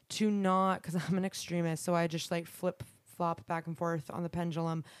everybody, to not, because I'm an extremist, so I just like flop back and forth on the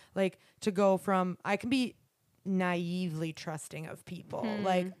pendulum, like to go from, I can be naively trusting of people.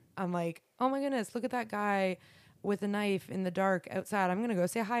 Like I'm like, oh my goodness, look at that guy with a knife in the dark outside. I'm going to go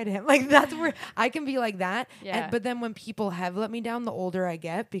say hi to him. Like that's where I can be like that. Yeah. But then when people have let me down, the older I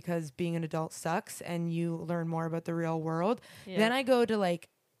get, because being an adult sucks and you learn more about the real world, then I go to like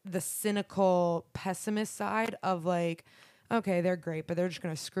the cynical pessimist side of like, okay, they're great, but they're just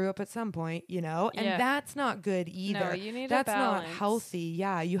going to screw up at some point, you know? And that's not good either. No, you need that's a balance. not healthy.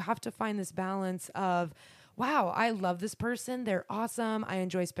 Yeah. You have to find this balance of, wow, I love this person. They're awesome. I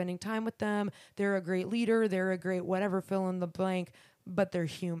enjoy spending time with them. They're a great leader. They're a great whatever, fill in the blank, but they're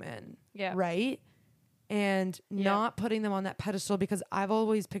human. Yeah. Right? And not putting them on that pedestal, because I've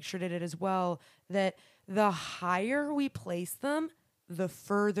always pictured it as well, that the higher we place them, the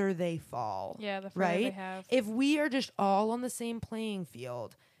further they fall. Yeah, the further they have. If we are just all on the same playing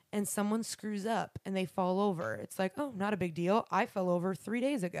field and someone screws up and they fall over, it's like, oh, not a big deal. I fell over 3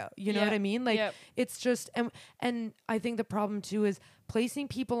 days ago. You know what I mean? Like it's just, and I think the problem too is placing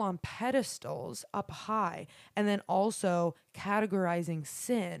people on pedestals up high, and then also categorizing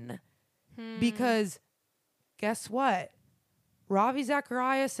sin, because guess what? Ravi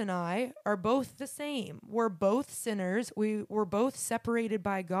Zacharias and I are both the same. We're both sinners. We're both separated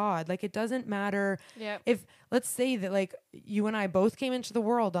by God. Like it doesn't matter if, let's say that like you and I both came into the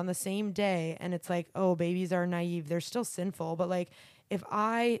world on the same day, and it's like, oh, babies are naive. They're still sinful. But like if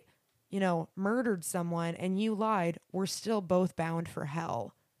I, murdered someone and you lied, we're still both bound for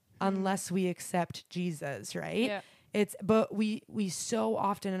hell unless we accept Jesus, right? Yeah. But we so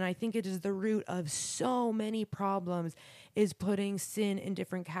often, and I think it is the root of so many problems, is putting sin in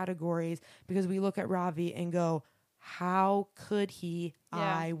different categories, because we look at Ravi and go, how could he? Yeah.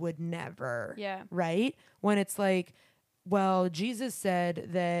 I would never. Yeah. Right? When it's like, well, Jesus said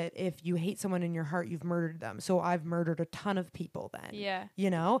that if you hate someone in your heart, you've murdered them. So I've murdered a ton of people then. Yeah. You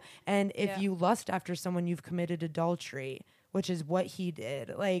know? And if Yeah. you lust after someone, you've committed adultery, which is what he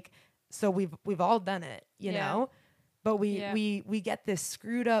did. Like, so we've all done it, you know? But we get this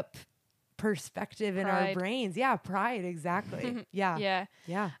screwed up perspective in our brains. Yeah, pride, exactly. Yeah.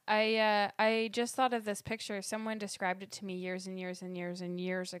 I just thought of this picture. Someone described it to me years and years and years and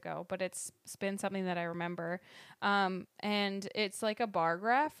years ago, but it's been something that I remember. And it's like a bar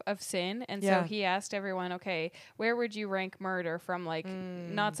graph of sin. And so he asked everyone, okay, where would you rank murder from like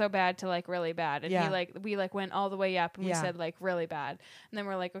not so bad to like really bad? And we went all the way up and we said like really bad. And then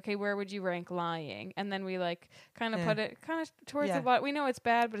we're like, okay, where would you rank lying? And then we like kind of put it kind of towards the bottom. We know it's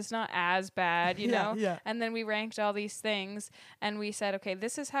bad, but it's not as bad, you know? Yeah. And then we ranked all these things and we said, okay,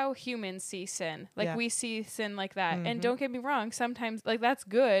 this is how humans see sin. Like we see sin like that. And don't get me wrong, sometimes like that's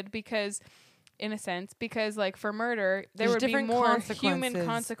good because in a sense, because like for murder, there would be more human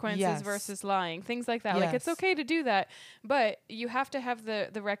consequences versus lying, things like that. Like it's okay to do that, but you have to have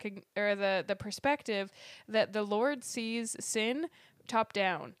the perspective that the Lord sees sin top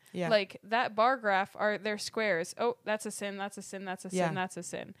down. Like that bar graph they're squares. Oh, that's a sin, that's a sin, that's a sin, that's a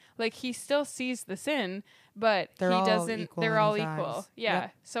sin. Like he still sees the sin, but they're all equal. Yeah.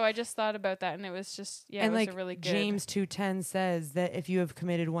 So I just thought about that and it was just and it was a really good. James 2:10 says that if you have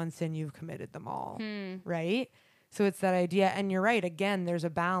committed one sin, you've committed them all. Right? So it's that idea. And you're right. Again, there's a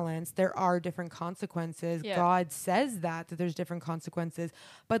balance. There are different consequences. God says that there's different consequences,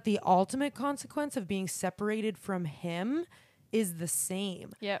 but the ultimate consequence of being separated from him is the same.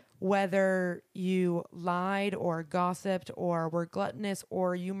 Whether you lied or gossiped or were gluttonous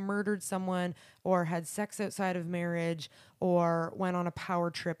or you murdered someone or had sex outside of marriage or went on a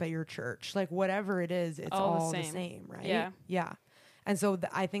power trip at your church, like whatever it is, it's all the same, right? Yeah. And so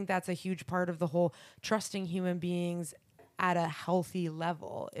I think that's a huge part of the whole trusting human beings at a healthy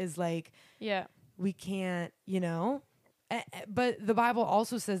level is like, we can't, you know, but the Bible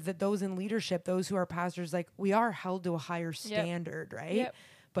also says that those in leadership, those who are pastors, like we are held to a higher standard, right?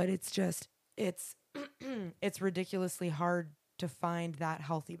 But it's just, it's ridiculously hard to find that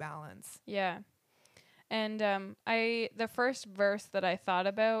healthy balance. Yeah. And the first verse that I thought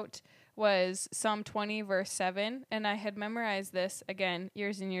about was Psalm 20 verse 7, and I had memorized this again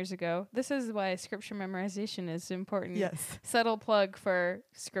years and years ago. This is why scripture memorization is important. Yes. Subtle plug for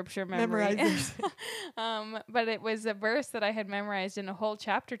scripture memory. But it was a verse that I had memorized in a whole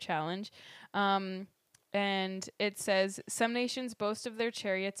chapter challenge. And it says, "Some nations boast of their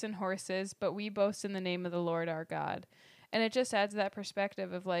chariots and horses, but we boast in the name of the Lord our God." And it just adds that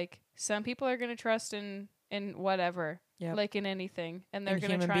perspective of like, some people are going to trust in whatever, like in anything, and they're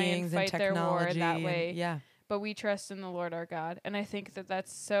going to try and fight their war that way. But we trust in the Lord our God. And I think that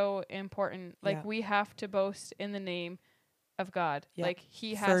that's so important. Like we have to boast in the name of God. Like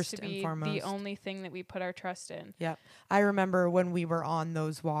he has First to be the only thing that we put our trust in. I remember when we were on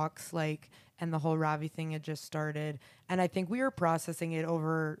those walks, like, and the whole Ravi thing had just started. And I think we were processing it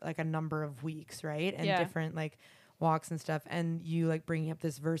over like a number of weeks, right? And different like walks and stuff, and you like bringing up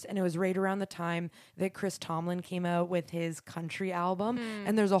this verse, and it was right around the time that Chris Tomlin came out with his country album,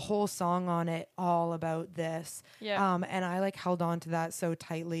 and there's a whole song on it all about this. And I like held on to that so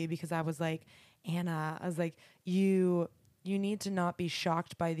tightly because I was like, Anna, I was like, you need to not be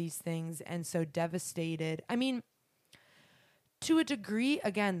shocked by these things and so devastated. I mean, to a degree,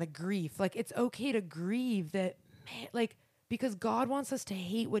 again, the grief, like it's okay to grieve that, man, like, because God wants us to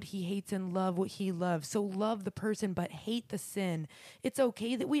hate what he hates and love what he loves. So love the person, but hate the sin. It's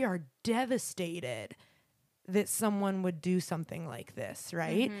okay that we are devastated that someone would do something like this,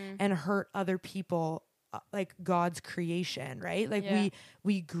 right? And hurt other people, like God's creation, right? Like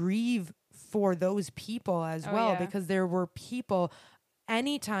we grieve for those people as well, because there were people,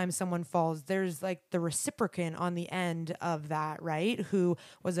 anytime someone falls, there's like the reciprocant on the end of that, right? Who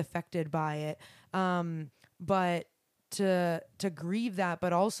was affected by it. But to grieve that,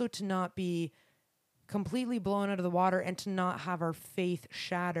 but also to not be completely blown out of the water and to not have our faith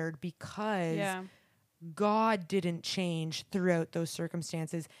shattered because God didn't change throughout those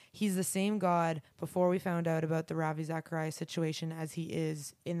circumstances. He's the same God before we found out about the Ravi Zacharias situation as he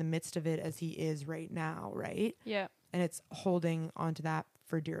is in the midst of it, as he is right now, right? And it's holding onto that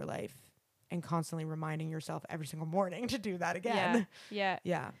for dear life and constantly reminding yourself every single morning to do that again.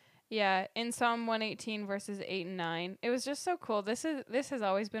 Yeah, in Psalm 118 verses 8 and 9, it was just so cool. This has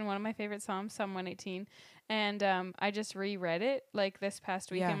always been one of my favorite Psalms, Psalm 118, and I just reread it like this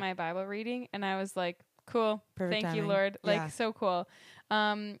past week in my Bible reading, and I was like, cool, perfect thank timing. You, Lord, like so cool.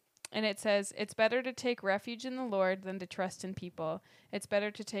 And it says, it's better to take refuge in the Lord than to trust in people. It's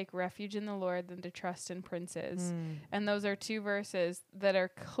better to take refuge in the Lord than to trust in princes. And those are 2 verses that are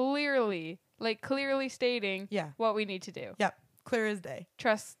clearly stating what we need to do. Yep. Clear as day.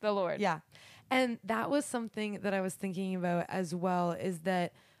 Trust the Lord. Yeah. And that was something that I was thinking about as well, is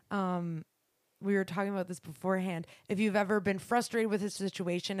that we were talking about this beforehand. If you've ever been frustrated with a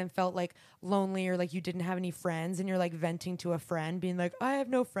situation and felt like lonely or like you didn't have any friends and you're like venting to a friend being like, I have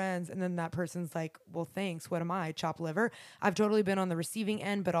no friends. And then that person's like, well, thanks. What am I? Chopped liver. I've totally been on the receiving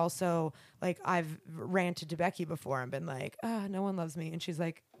end, but also like I've ranted to Becky before and been like, no one loves me. And she's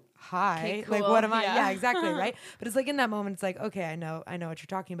like, hi, okay, cool. Like, what am I? Yeah, exactly. Right. But it's like in that moment, it's like, okay, I know what you're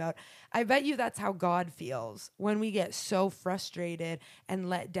talking about. I bet you that's how God feels when we get so frustrated and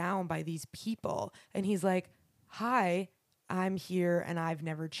let down by these people. And he's like, hi, I'm here and I've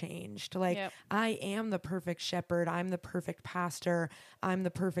never changed. Like, I am the perfect shepherd. I'm the perfect pastor. I'm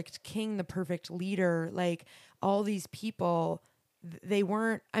the perfect king, the perfect leader. Like all these people, they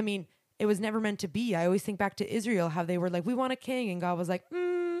weren't, I mean, it was never meant to be. I always think back to Israel, how they were like, we want a king. And God was like,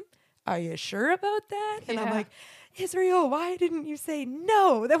 are you sure about that? And I'm like, Israel, why didn't you say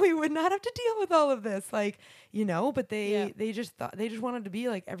no? That we would not have to deal with all of this. Like, but they just thought, they just wanted to be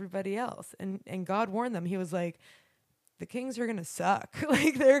like everybody else. And God warned them. He was like, the kings are going to suck.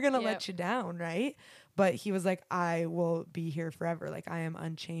 Like they're going to let you down. Right. But he was like, I will be here forever. Like I am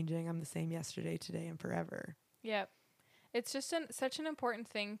unchanging. I'm the same yesterday, today, and forever. Yep. It's just such an important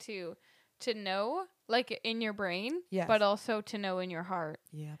thing to know, like in your brain, but also to know in your heart.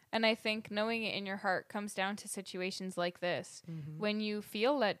 Yeah. And I think knowing it in your heart comes down to situations like this, when you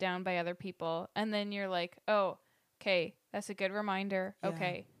feel let down by other people, and then you're like, oh, okay, that's a good reminder. Yeah.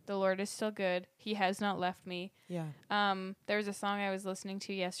 Okay, the Lord is still good. He has not left me. Yeah. There's a song I was listening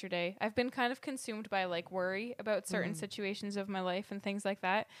to yesterday. I've been kind of consumed by like worry about certain situations of my life and things like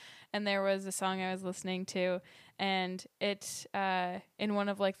that. And there was a song I was listening to, and it, in one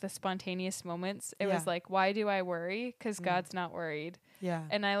of like the spontaneous moments, it was like, why do I worry? 'Cause God's not worried. Yeah.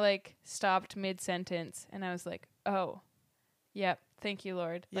 And I like stopped mid-sentence and I was like, oh, yep. Thank you,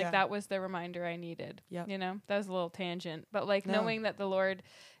 Lord. Like that was the reminder I needed. Yep. That was a little tangent, but like knowing that the Lord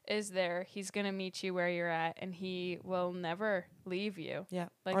is there, he's going to meet you where you're at and he will never leave you. Yeah.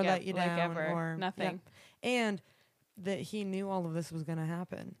 Like or let you down ever. Or nothing. And that he knew all of this was going to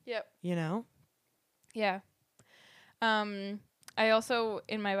happen. Yep. Yeah. I also,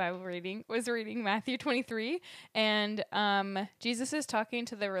 in my Bible reading, was reading Matthew 23, and Jesus is talking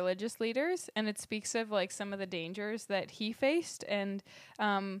to the religious leaders, and it speaks of like some of the dangers that he faced, and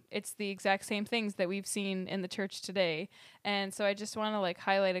it's the exact same things that we've seen in the church today. And so I just want to like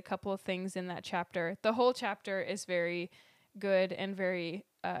highlight a couple of things in that chapter. The whole chapter is very good and very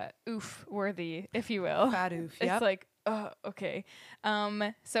oof worthy, if you will. Fat oof. It's like, oh, okay.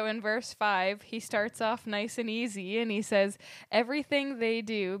 So in verse 5, he starts off nice and easy, and he says, everything they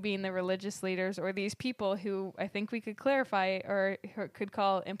do, being the religious leaders or these people who I think we could clarify or could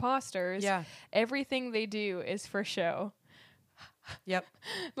call imposters, everything they do is for show. Yep.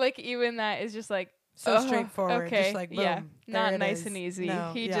 Like even that is just like, so straightforward. Okay. Just like, boom. Yeah. Not nice and easy.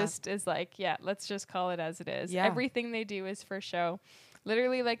 No, he just is like, let's just call it as it is. Yeah. Everything they do is for show.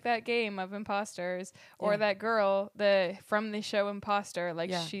 Literally like that game of imposters or that girl from the show Imposter.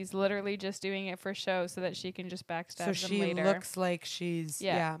 Like she's literally just doing it for show so that she can just backstab them later. So she looks like she's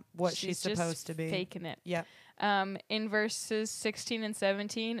what she's supposed to be. Faking it. Yeah. In verses 16 and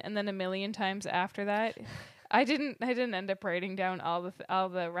 17 and then a million times after that. I didn't end up writing down all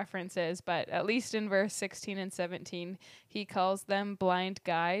the references, but at least in verse 16 and 17, he calls them blind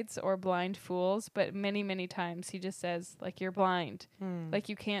guides or blind fools. But many, many times he just says, like, you're blind. Like,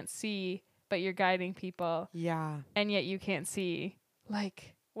 you can't see, but you're guiding people. Yeah. And yet you can't see.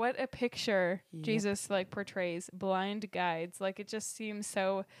 Like, what a picture Jesus, like, portrays. Blind guides. Like, it just seems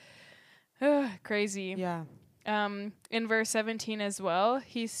so crazy. Yeah. In verse 17 as well,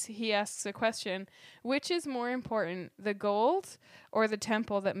 he asks a question, which is more important, the gold or the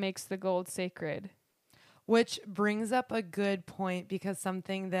temple that makes the gold sacred? Which brings up a good point, because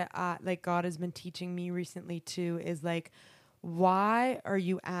something that like God has been teaching me recently too is like, why are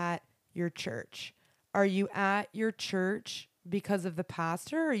you at your church? Are you at your church because of the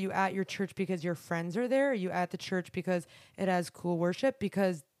pastor? Are you at your church because your friends are there? Are you at the church because it has cool worship?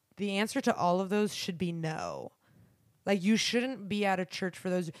 Because the answer to all of those should be no. Like, you shouldn't be at a church for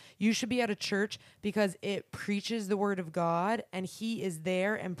those. You should be at a church because it preaches the word of God and he is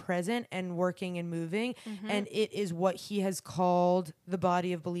there and present and working and moving. And it is what he has called the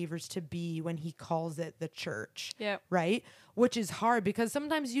body of believers to be when he calls it the church. Yeah. Right. Which is hard because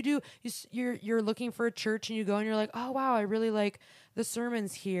sometimes you're looking for a church and you go and you're like, oh wow, I really like the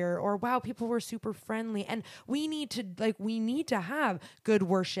sermons here, or wow, people were super friendly. And we need to have good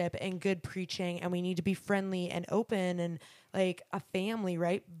worship and good preaching, and we need to be friendly and open and like a family,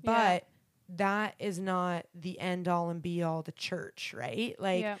 right? But that is not the end all and be all the church, right?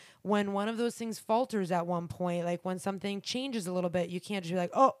 Like when one of those things falters at one point, like when something changes a little bit, you can't just be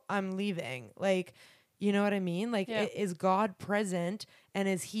like, oh, I'm leaving. Like, you know what I mean? Like, is God present and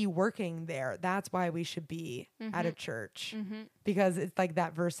is he working there? That's why we should be at a church, because it's like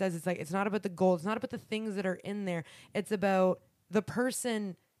that verse says, it's like, it's not about the gold. It's not about the things that are in there. It's about the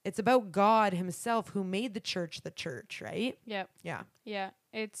person. It's about God himself who made the church, right? Yep. Yeah. Yeah.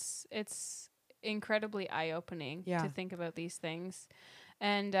 It's incredibly eye-opening to think about these things.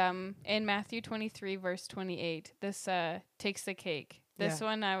 And in Matthew 23, verse 28, this takes the cake. This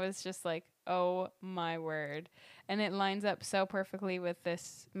one I was just like, oh my word. And it lines up so perfectly with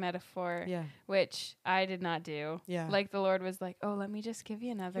this metaphor, which I did not do. Yeah. Like the Lord was like, oh, let me just give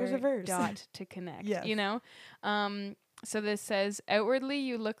you another dot to connect, you know? So this says, outwardly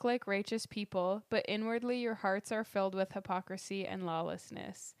you look like righteous people, but inwardly your hearts are filled with hypocrisy and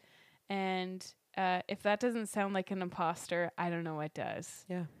lawlessness. And if that doesn't sound like an imposter, I don't know what does.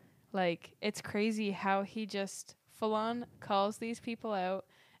 Yeah. Like, it's crazy how he just full on calls these people out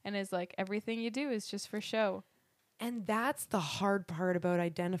and is like, everything you do is just for show. And that's the hard part about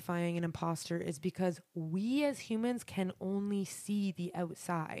identifying an imposter, is because we as humans can only see the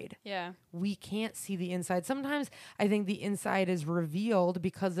outside. Yeah. We can't see the inside. Sometimes I think the inside is revealed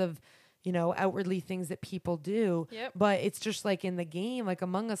because of, you know, outwardly things that people do. Yep. But it's just like in the game, like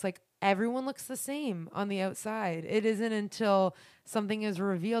Among Us, like everyone looks the same on the outside. It isn't until something is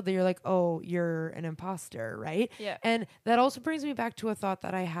revealed that you're like, oh, you're an imposter, right? Yeah. And that also brings me back to a thought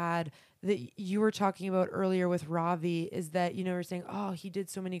that I had that you were talking about earlier with Ravi, is that, you know, you're saying, oh, he did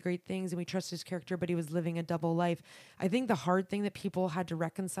so many great things and we trust his character, but he was living a double life. I think the hard thing that people had to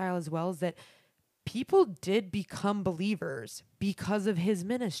reconcile as well is that people did become believers because of his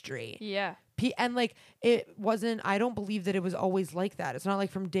ministry. Yeah. And like, it wasn't, I don't believe that it was always like that. It's not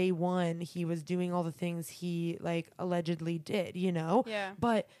like from day one he was doing all the things he like allegedly did, you know? Yeah.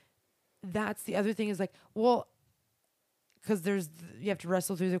 But that's the other thing, is like, well, because you have to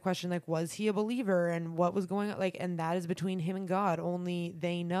wrestle through the question, like, was he a believer and what was going on? Like, and that is between him and God. Only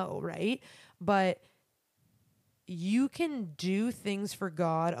they know, right? But you can do things for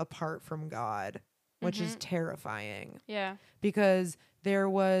God apart from God, which is terrifying. Yeah. Because there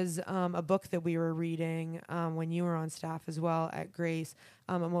was a book that we were reading when you were on staff as well at Grace,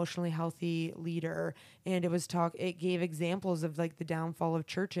 Emotionally Healthy Leader. And it gave examples of like the downfall of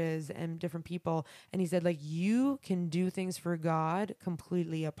churches and different people. And he said, like, you can do things for God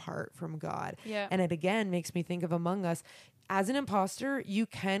completely apart from God. Yeah. And it again makes me think of Among Us. As an imposter, you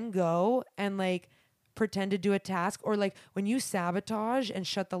can go and like pretend to do a task, or like when you sabotage and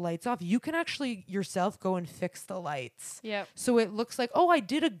shut the lights off, you can actually yourself go and fix the lights. Yep. So it looks like, oh, I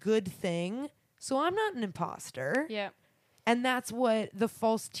did a good thing, so I'm not an imposter. Yeah. And that's what the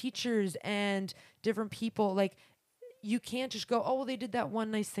false teachers and different people, like, you can't just go, oh, well, they did that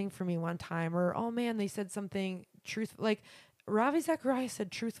one nice thing for me one time, or oh man, they said something truthful. Like Ravi Zacharias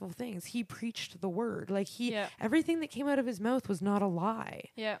said truthful things. He preached the word. Like everything that came out of his mouth was not a lie.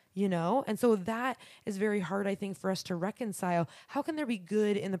 Yeah. You know? And so that is very hard, I think, for us to reconcile. How can there be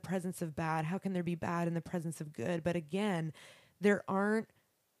good in the presence of bad? How can there be bad in the presence of good? But again, there aren't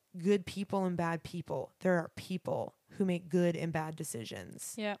good people and bad people. There are people who make good and bad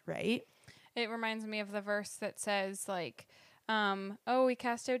decisions. Yeah. Right? It reminds me of the verse that says, like, oh, we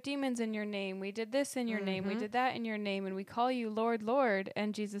cast out demons in your name. We did this in your name. We did that in your name. And we call you Lord, Lord.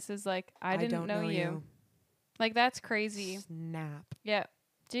 And Jesus is like, I didn't know you. Like, that's crazy. Snap. Yeah.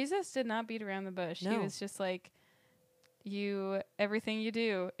 Jesus did not beat around the bush. No. He was just like, everything you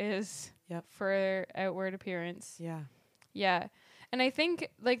do is for outward appearance. Yeah. Yeah. And I think,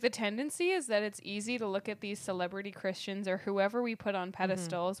 like, the tendency is that it's easy to look at these celebrity Christians or whoever we put on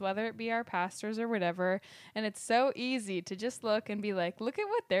pedestals, whether it be our pastors or whatever, and it's so easy to just look and be like, look at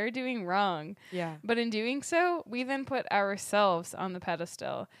what they're doing wrong. Yeah. But in doing so, we then put ourselves on the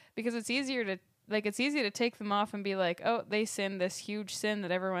pedestal, because it's easier to, like, it's easy to take them off and be like, oh, they sinned this huge sin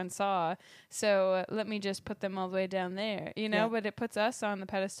that everyone saw, so let me just put them all the way down there, you know? Yeah. But it puts us on the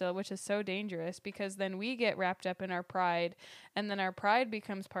pedestal, which is so dangerous, because then we get wrapped up in our pride, and then our pride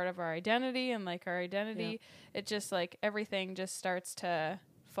becomes part of our identity, and like our identity, it just, like, everything just starts to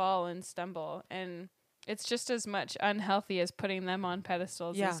fall and stumble, and it's just as much unhealthy as putting them on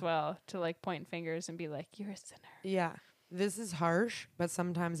pedestals as well, to like point fingers and be like, you're a sinner. Yeah. This is harsh, but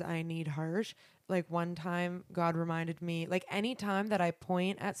sometimes I need harsh. Like one time God reminded me, like any time that I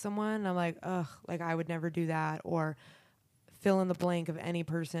point at someone, I'm like, ugh, like I would never do that, or fill in the blank of any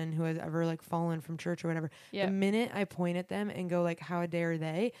person who has ever like fallen from church or whatever. The minute I point at them and go like, how dare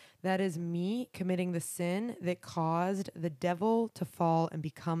they? That is me committing the sin that caused the devil to fall and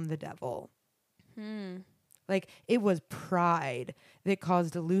become the devil. Like it was pride that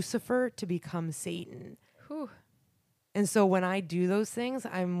caused Lucifer to become Satan. Whew. And so when I do those things,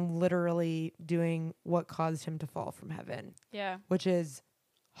 I'm literally doing what caused him to fall from heaven. Yeah. Which is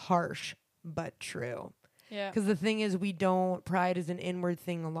harsh, but true. Yeah. Because the thing is, pride is an inward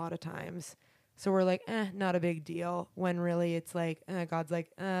thing a lot of times. So we're like, not a big deal. When really it's like, God's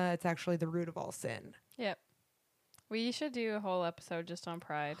like, it's actually the root of all sin. Yep. We should do a whole episode just on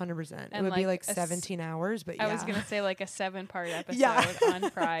pride. 100%. It would be like 17 hours, but yeah. I was going to say like a 7-part episode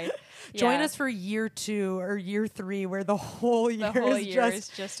on pride. Join us for year 2 or year 3 where the whole year, is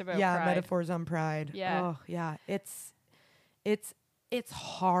just about pride. Metaphors on pride. Yeah. Oh, yeah. It's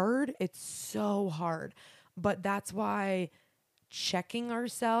hard. It's so hard. But that's why checking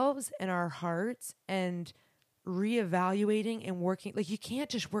ourselves and our hearts and reevaluating and working, like you can't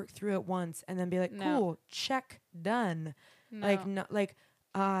just work through it once and then be like, cool, check, done. No. Like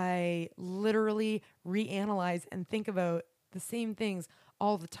I literally reanalyze and think about the same things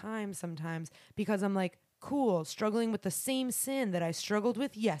all the time sometimes because I'm like, cool, struggling with the same sin that I struggled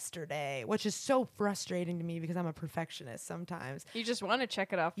with yesterday, which is so frustrating to me because I'm a perfectionist sometimes. You just want to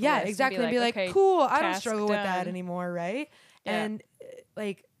check it off. Yeah, exactly. And be like, okay, cool, I don't struggle with that anymore, right? Yeah. And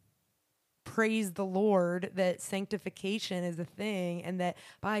like, praise the Lord that sanctification is a thing and that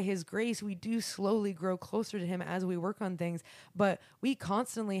by his grace we do slowly grow closer to him as we work on things, but we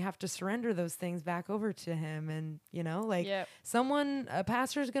constantly have to surrender those things back over to him. And like a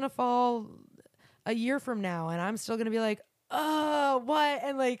pastor is gonna fall a year from now and I'm still gonna be like, oh, what?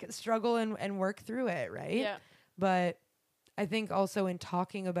 And like struggle and work through it, right? Yeah. But I think also in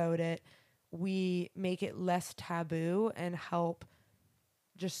talking about it, we make it less taboo and help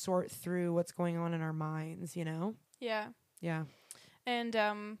just sort through what's going on in our minds, Yeah. Yeah.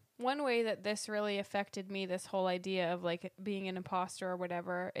 And one way that this really affected me, this whole idea of like being an imposter or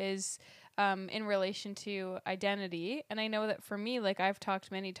whatever, is in relation to identity. And I know that for me, like I've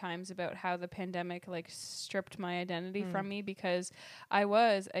talked many times about how the pandemic like stripped my identity from me because I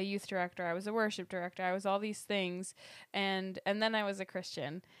was a youth director, I was a worship director, I was all these things, and then I was a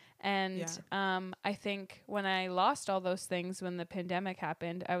Christian. And I think when I lost all those things when the pandemic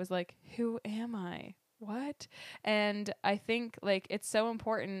happened, I was like, who am I? What? And I think like it's so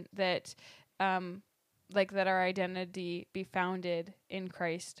important that like that our identity be founded in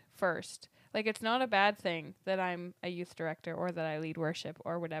Christ first. Like it's not a bad thing that I'm a youth director or that I lead worship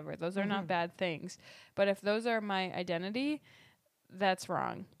or whatever. Those are not bad things. But if those are my identity, that's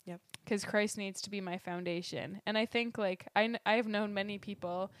wrong. Yep. Because Christ needs to be my foundation. And I think like I've known many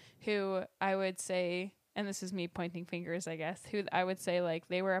people who I would say, and this is me pointing fingers, I guess, who I would say like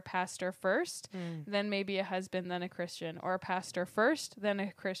they were a pastor first, then maybe a husband, then a Christian, or a pastor first, then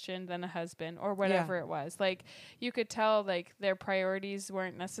a Christian, then a husband, or whatever it was. Like you could tell like their priorities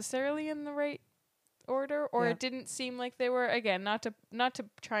weren't necessarily in the right order, or it didn't seem like they were. Again, not to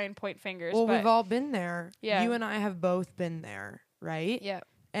try and point fingers. Well, we've all been there. Yeah. You and I have both been there, right? Yeah.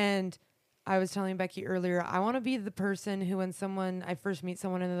 And I was telling Becky earlier, I want to be the person who when I first meet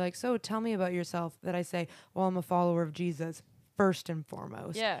someone and they're like, so tell me about yourself, that I say, well, I'm a follower of Jesus first and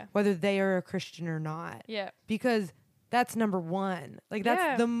foremost. Yeah. Whether they are a Christian or not. Yeah. Because that's number one. Like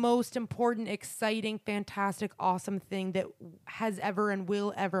that's the most important, exciting, fantastic, awesome thing that has ever and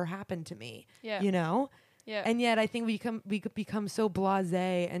will ever happen to me. Yeah. Yeah. And yet I think we could become so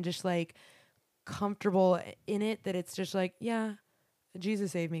blasé and just like comfortable in it that it's just like, yeah,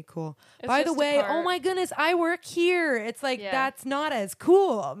 Jesus saved me. Cool. By the way, oh my goodness, I work here. It's like, that's not as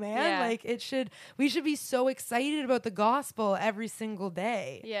cool, man. Yeah. Like we should be so excited about the gospel every single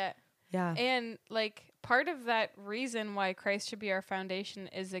day. Yeah. Yeah. And like part of that reason why Christ should be our foundation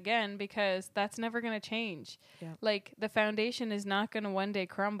is again, because that's never going to change. Yeah. Like the foundation is not going to one day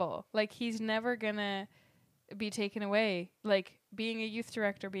crumble. Like he's never going to be taken away. Like being a youth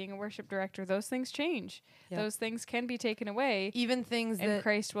director, being a worship director, those things change. Yep. Those things can be taken away. Even things and that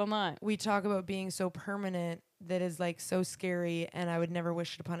Christ will not. We talk about being so permanent that is like so scary, and I would never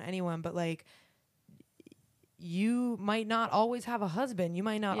wish it upon anyone, but like you might not always have a husband. You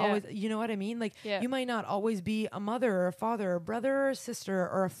might not always, you know what I mean? Like you might not always be a mother or a father or a brother or a sister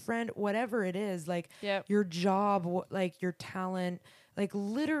or a friend, whatever it is. Like your job, like your talent, like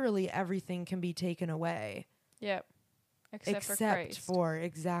literally everything can be taken away. Yep. Except for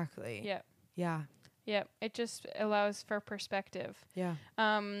exactly. Yep. Yeah. Yep. It just allows for perspective. Yeah.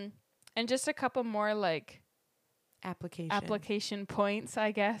 And just a couple more like application points,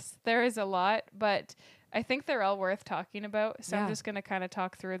 I guess. There is a lot, but I think they're all worth talking about. So I'm just going to kind of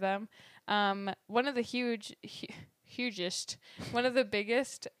talk through them. One of the one of the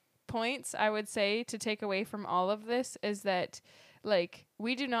biggest points I would say to take away from all of this is that, like,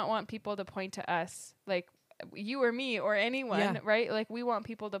 we do not want people to point to us, like you or me or anyone, right? Like, we want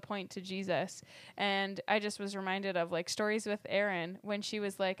people to point to Jesus. And I just was reminded of, like, stories with Erin when she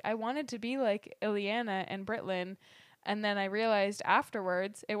was like, I wanted to be like Ileana and Britlin. And then I realized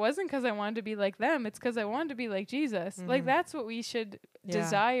afterwards, it wasn't because I wanted to be like them. It's because I wanted to be like Jesus. Mm-hmm. Like, that's what we should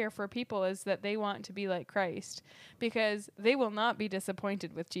desire for people, is that they want to be like Christ, because they will not be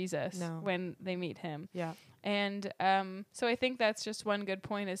disappointed with Jesus when they meet him. Yeah. And so I think that's just one good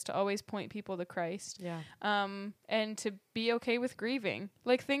point, is to always point people to Christ. Yeah. And to be okay with grieving.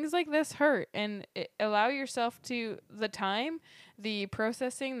 Like, things like this hurt, and allow yourself to the time, the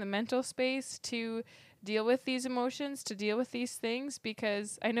processing, the mental space to deal with these emotions, to deal with these things,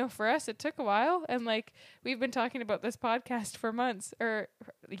 because I know for us it took a while, and like, we've been talking about this podcast for months or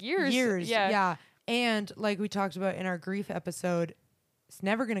years. Yeah. And like we talked about in our grief episode, it's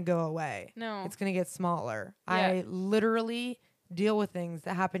never going to go away. No. It's going to get smaller. Yeah. I literally deal with things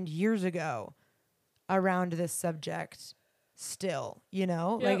that happened years ago around this subject still, you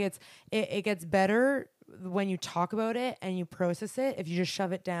know? Yep. Like, it gets better when you talk about it and you process it. If you just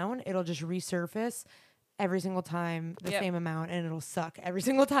shove it down, it'll just resurface every single time the same amount, and it'll suck every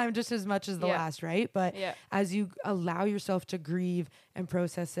single time just as much as the last, right? But as you allow yourself to grieve and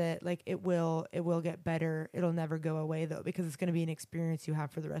process it, like, it will get better. It'll never go away, though, because it's going to be an experience you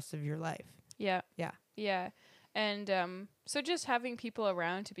have for the rest of your life. Yeah. Yeah. Yeah. And so just having people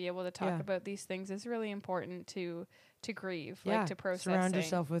around to be able to talk about these things is really important to grieve, like, to process. Surround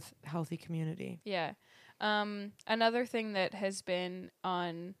yourself with healthy community. Yeah. Another thing that has been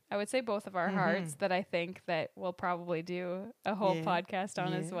on, I would say, both of our hearts, that I think that we'll probably do a whole podcast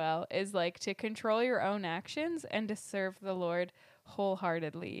on as well, is like to control your own actions and to serve the Lord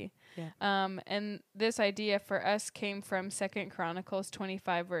wholeheartedly. Yeah. And this idea for us came from 2 Chronicles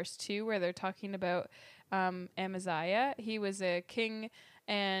 25 verse 2, where they're talking about Amaziah. He was a king,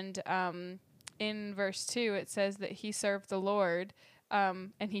 and in verse 2 it says that he served the Lord.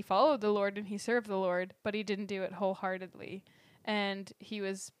 And he followed the Lord and he served the Lord, but he didn't do it wholeheartedly. And he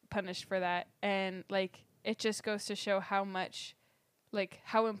was punished for that. And, like, it just goes to show how much, like,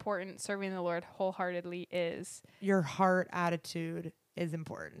 how important serving the Lord wholeheartedly is. Your heart attitude is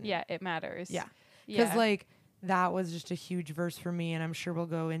important. Yeah, it matters. Yeah. Because, like, that was just a huge verse for me, and I'm sure we'll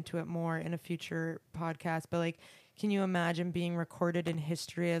go into it more in a future podcast. But, like, can you imagine being recorded in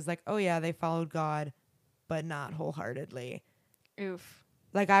history as, like, oh, yeah, they followed God, but not wholeheartedly? Oof.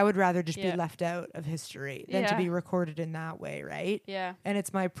 Like, I would rather just be left out of history than to be recorded in that way, right? Yeah. And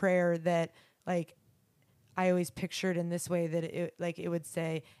it's my prayer that, like, I always pictured in this way, that it would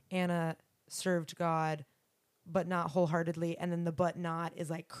say Anna served God, but not wholeheartedly, and then the but not is,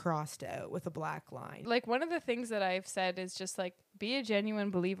 like, crossed out with a black line. Like, one of the things that I've said is just, like, be a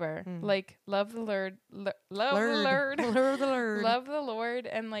genuine believer. Like, love the Lord, love the Lord,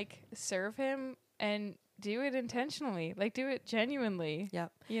 and, like, serve him, and do it intentionally, like, do it genuinely.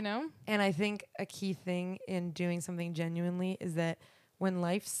 Yep. You know? And I think a key thing in doing something genuinely is that when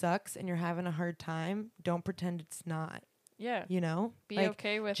life sucks and you're having a hard time, don't pretend it's not. Yeah. You know? Be like,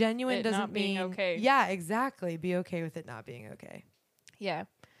 okay with genuine it doesn't not being okay. Yeah, exactly. Be okay with it not being okay. Yeah.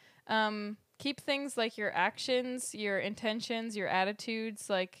 Keep things like your actions, your intentions, your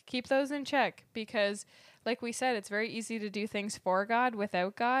attitudes, like, keep those in check, because, like we said, it's very easy to do things for God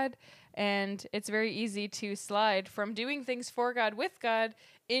without God. And it's very easy to slide from doing things for God with God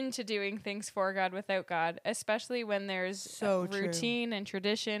into doing things for God without God, especially when there's routine and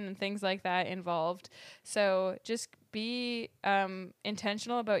tradition and things like that involved. So just be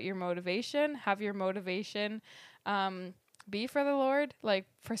intentional about your motivation. Have your motivation be for the Lord, like,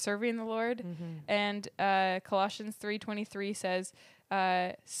 for serving the Lord. And Colossians 3:23 says,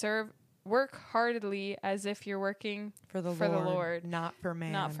 work heartedly as if you're working for the Lord, not for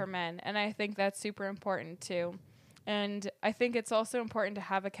man. Not for men. And I think that's super important too. And I think it's also important to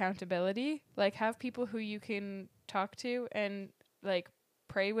have accountability, like, have people who you can talk to and, like,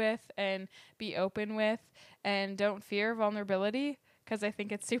 pray with and be open with, and don't fear vulnerability, because I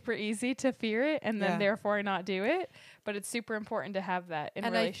think it's super easy to fear it and then therefore not do it. But it's super important to have that in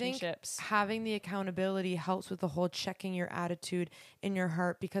relationships. I think having the accountability helps with the whole checking your attitude in your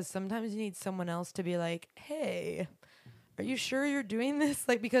heart, because sometimes you need someone else to be like, hey, are you sure you're doing this?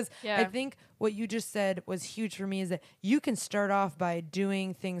 Like, because I think what you just said was huge for me, is that you can start off by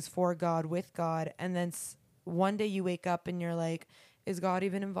doing things for God with God, and then one day you wake up and you're like, is God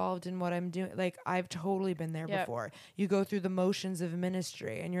even involved in what I'm doing? Like, I've totally been there before. You go through the motions of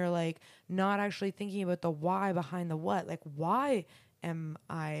ministry and you're like not actually thinking about the why behind the what. Like, why am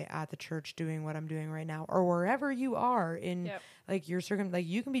I at the church doing what I'm doing right now, or wherever you are in like your like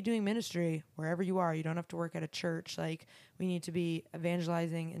you can be doing ministry wherever you are. You don't have to work at a church. Like, we need to be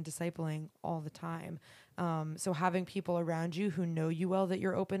evangelizing and discipling all the time. So having people around you who know you well that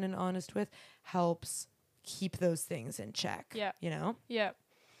you're open and honest with helps keep those things in check. Yeah. You know? Yeah.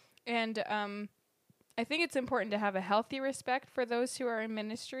 And I think it's important to have a healthy respect for those who are in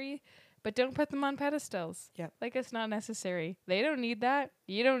ministry, but don't put them on pedestals. Yep. Like, it's not necessary. They don't need that.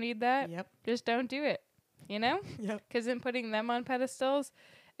 You don't need that. Yep. Just don't do it. You know? Yep. Because in putting them on pedestals,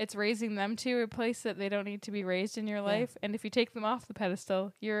 it's raising them to a place that they don't need to be raised in your life. And if you take them off the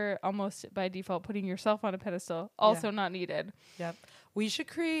pedestal, you're almost by default putting yourself on a pedestal. Also not needed. Yep. We should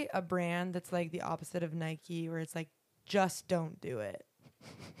create a brand that's like the opposite of Nike, where it's like, just don't do it.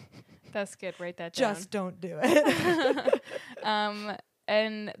 That's good. Write that down. Just don't do it.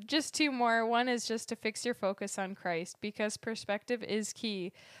 And just two more. One is just to fix your focus on Christ, because perspective is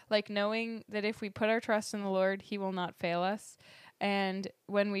key. Like, knowing that if we put our trust in the Lord, he will not fail us. And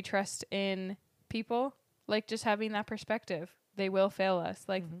when we trust in people, like, just having that perspective, they will fail us.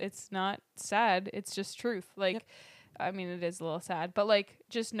 Like, it's not sad. It's just truth. Like, I mean, it is a little sad, but like,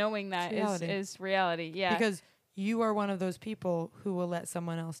 just knowing that is reality. Yeah. Because you are one of those people who will let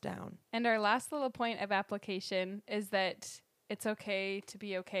someone else down. And our last little point of application is that it's okay to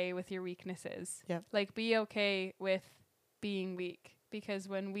be okay with your weaknesses. Yep. Like, be okay with being weak, because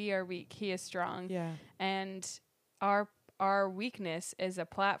when we are weak, he is strong. Yeah. And our weakness is a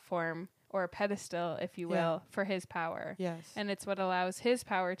platform or a pedestal, if you will, for his power. Yes. And it's what allows his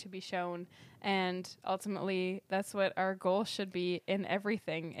power to be shown. And ultimately, that's what our goal should be in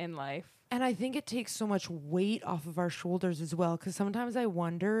everything in life. And I think it takes so much weight off of our shoulders as well, because sometimes I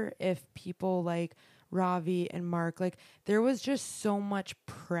wonder if people like Ravi and Mark, like, there was just so much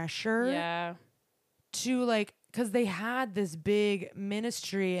pressure to, like, because they had this big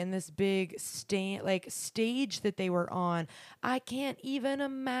ministry and this big stage that they were on. I can't even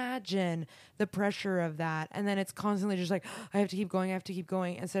imagine the pressure of that. And then it's constantly just like, I have to keep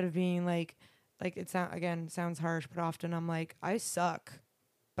going, instead of being like it sounds harsh, but often I'm like, I suck,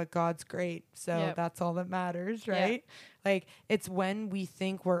 but God's great. So that's all that matters, right? Like, it's when we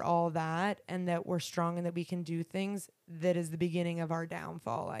think we're all that and that we're strong and that we can do things that is the beginning of our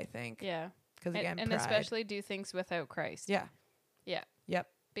downfall, I think. Yeah. Because again, and pride. especially do things without Christ. Yeah. Yeah. Yep.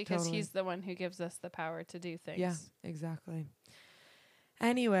 Because he's the one who gives us the power to do things. Yeah, exactly.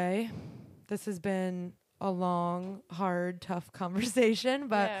 Anyway, this has been a long, hard, tough conversation,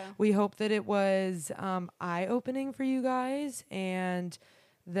 but we hope that it was eye-opening for you guys, and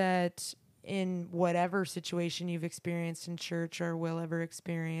that in whatever situation you've experienced in church or will ever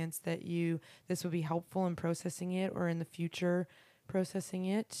experience, that this would be helpful in processing it, or in the future processing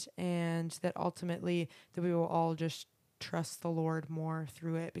it, and that ultimately that we will all just trust the Lord more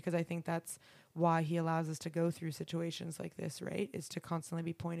through it, because I think that's why he allows us to go through situations like this, right? Is to constantly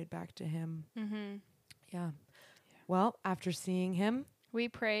be pointed back to him. Yeah. Well, after seeing him, we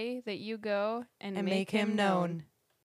pray that you go and make him known.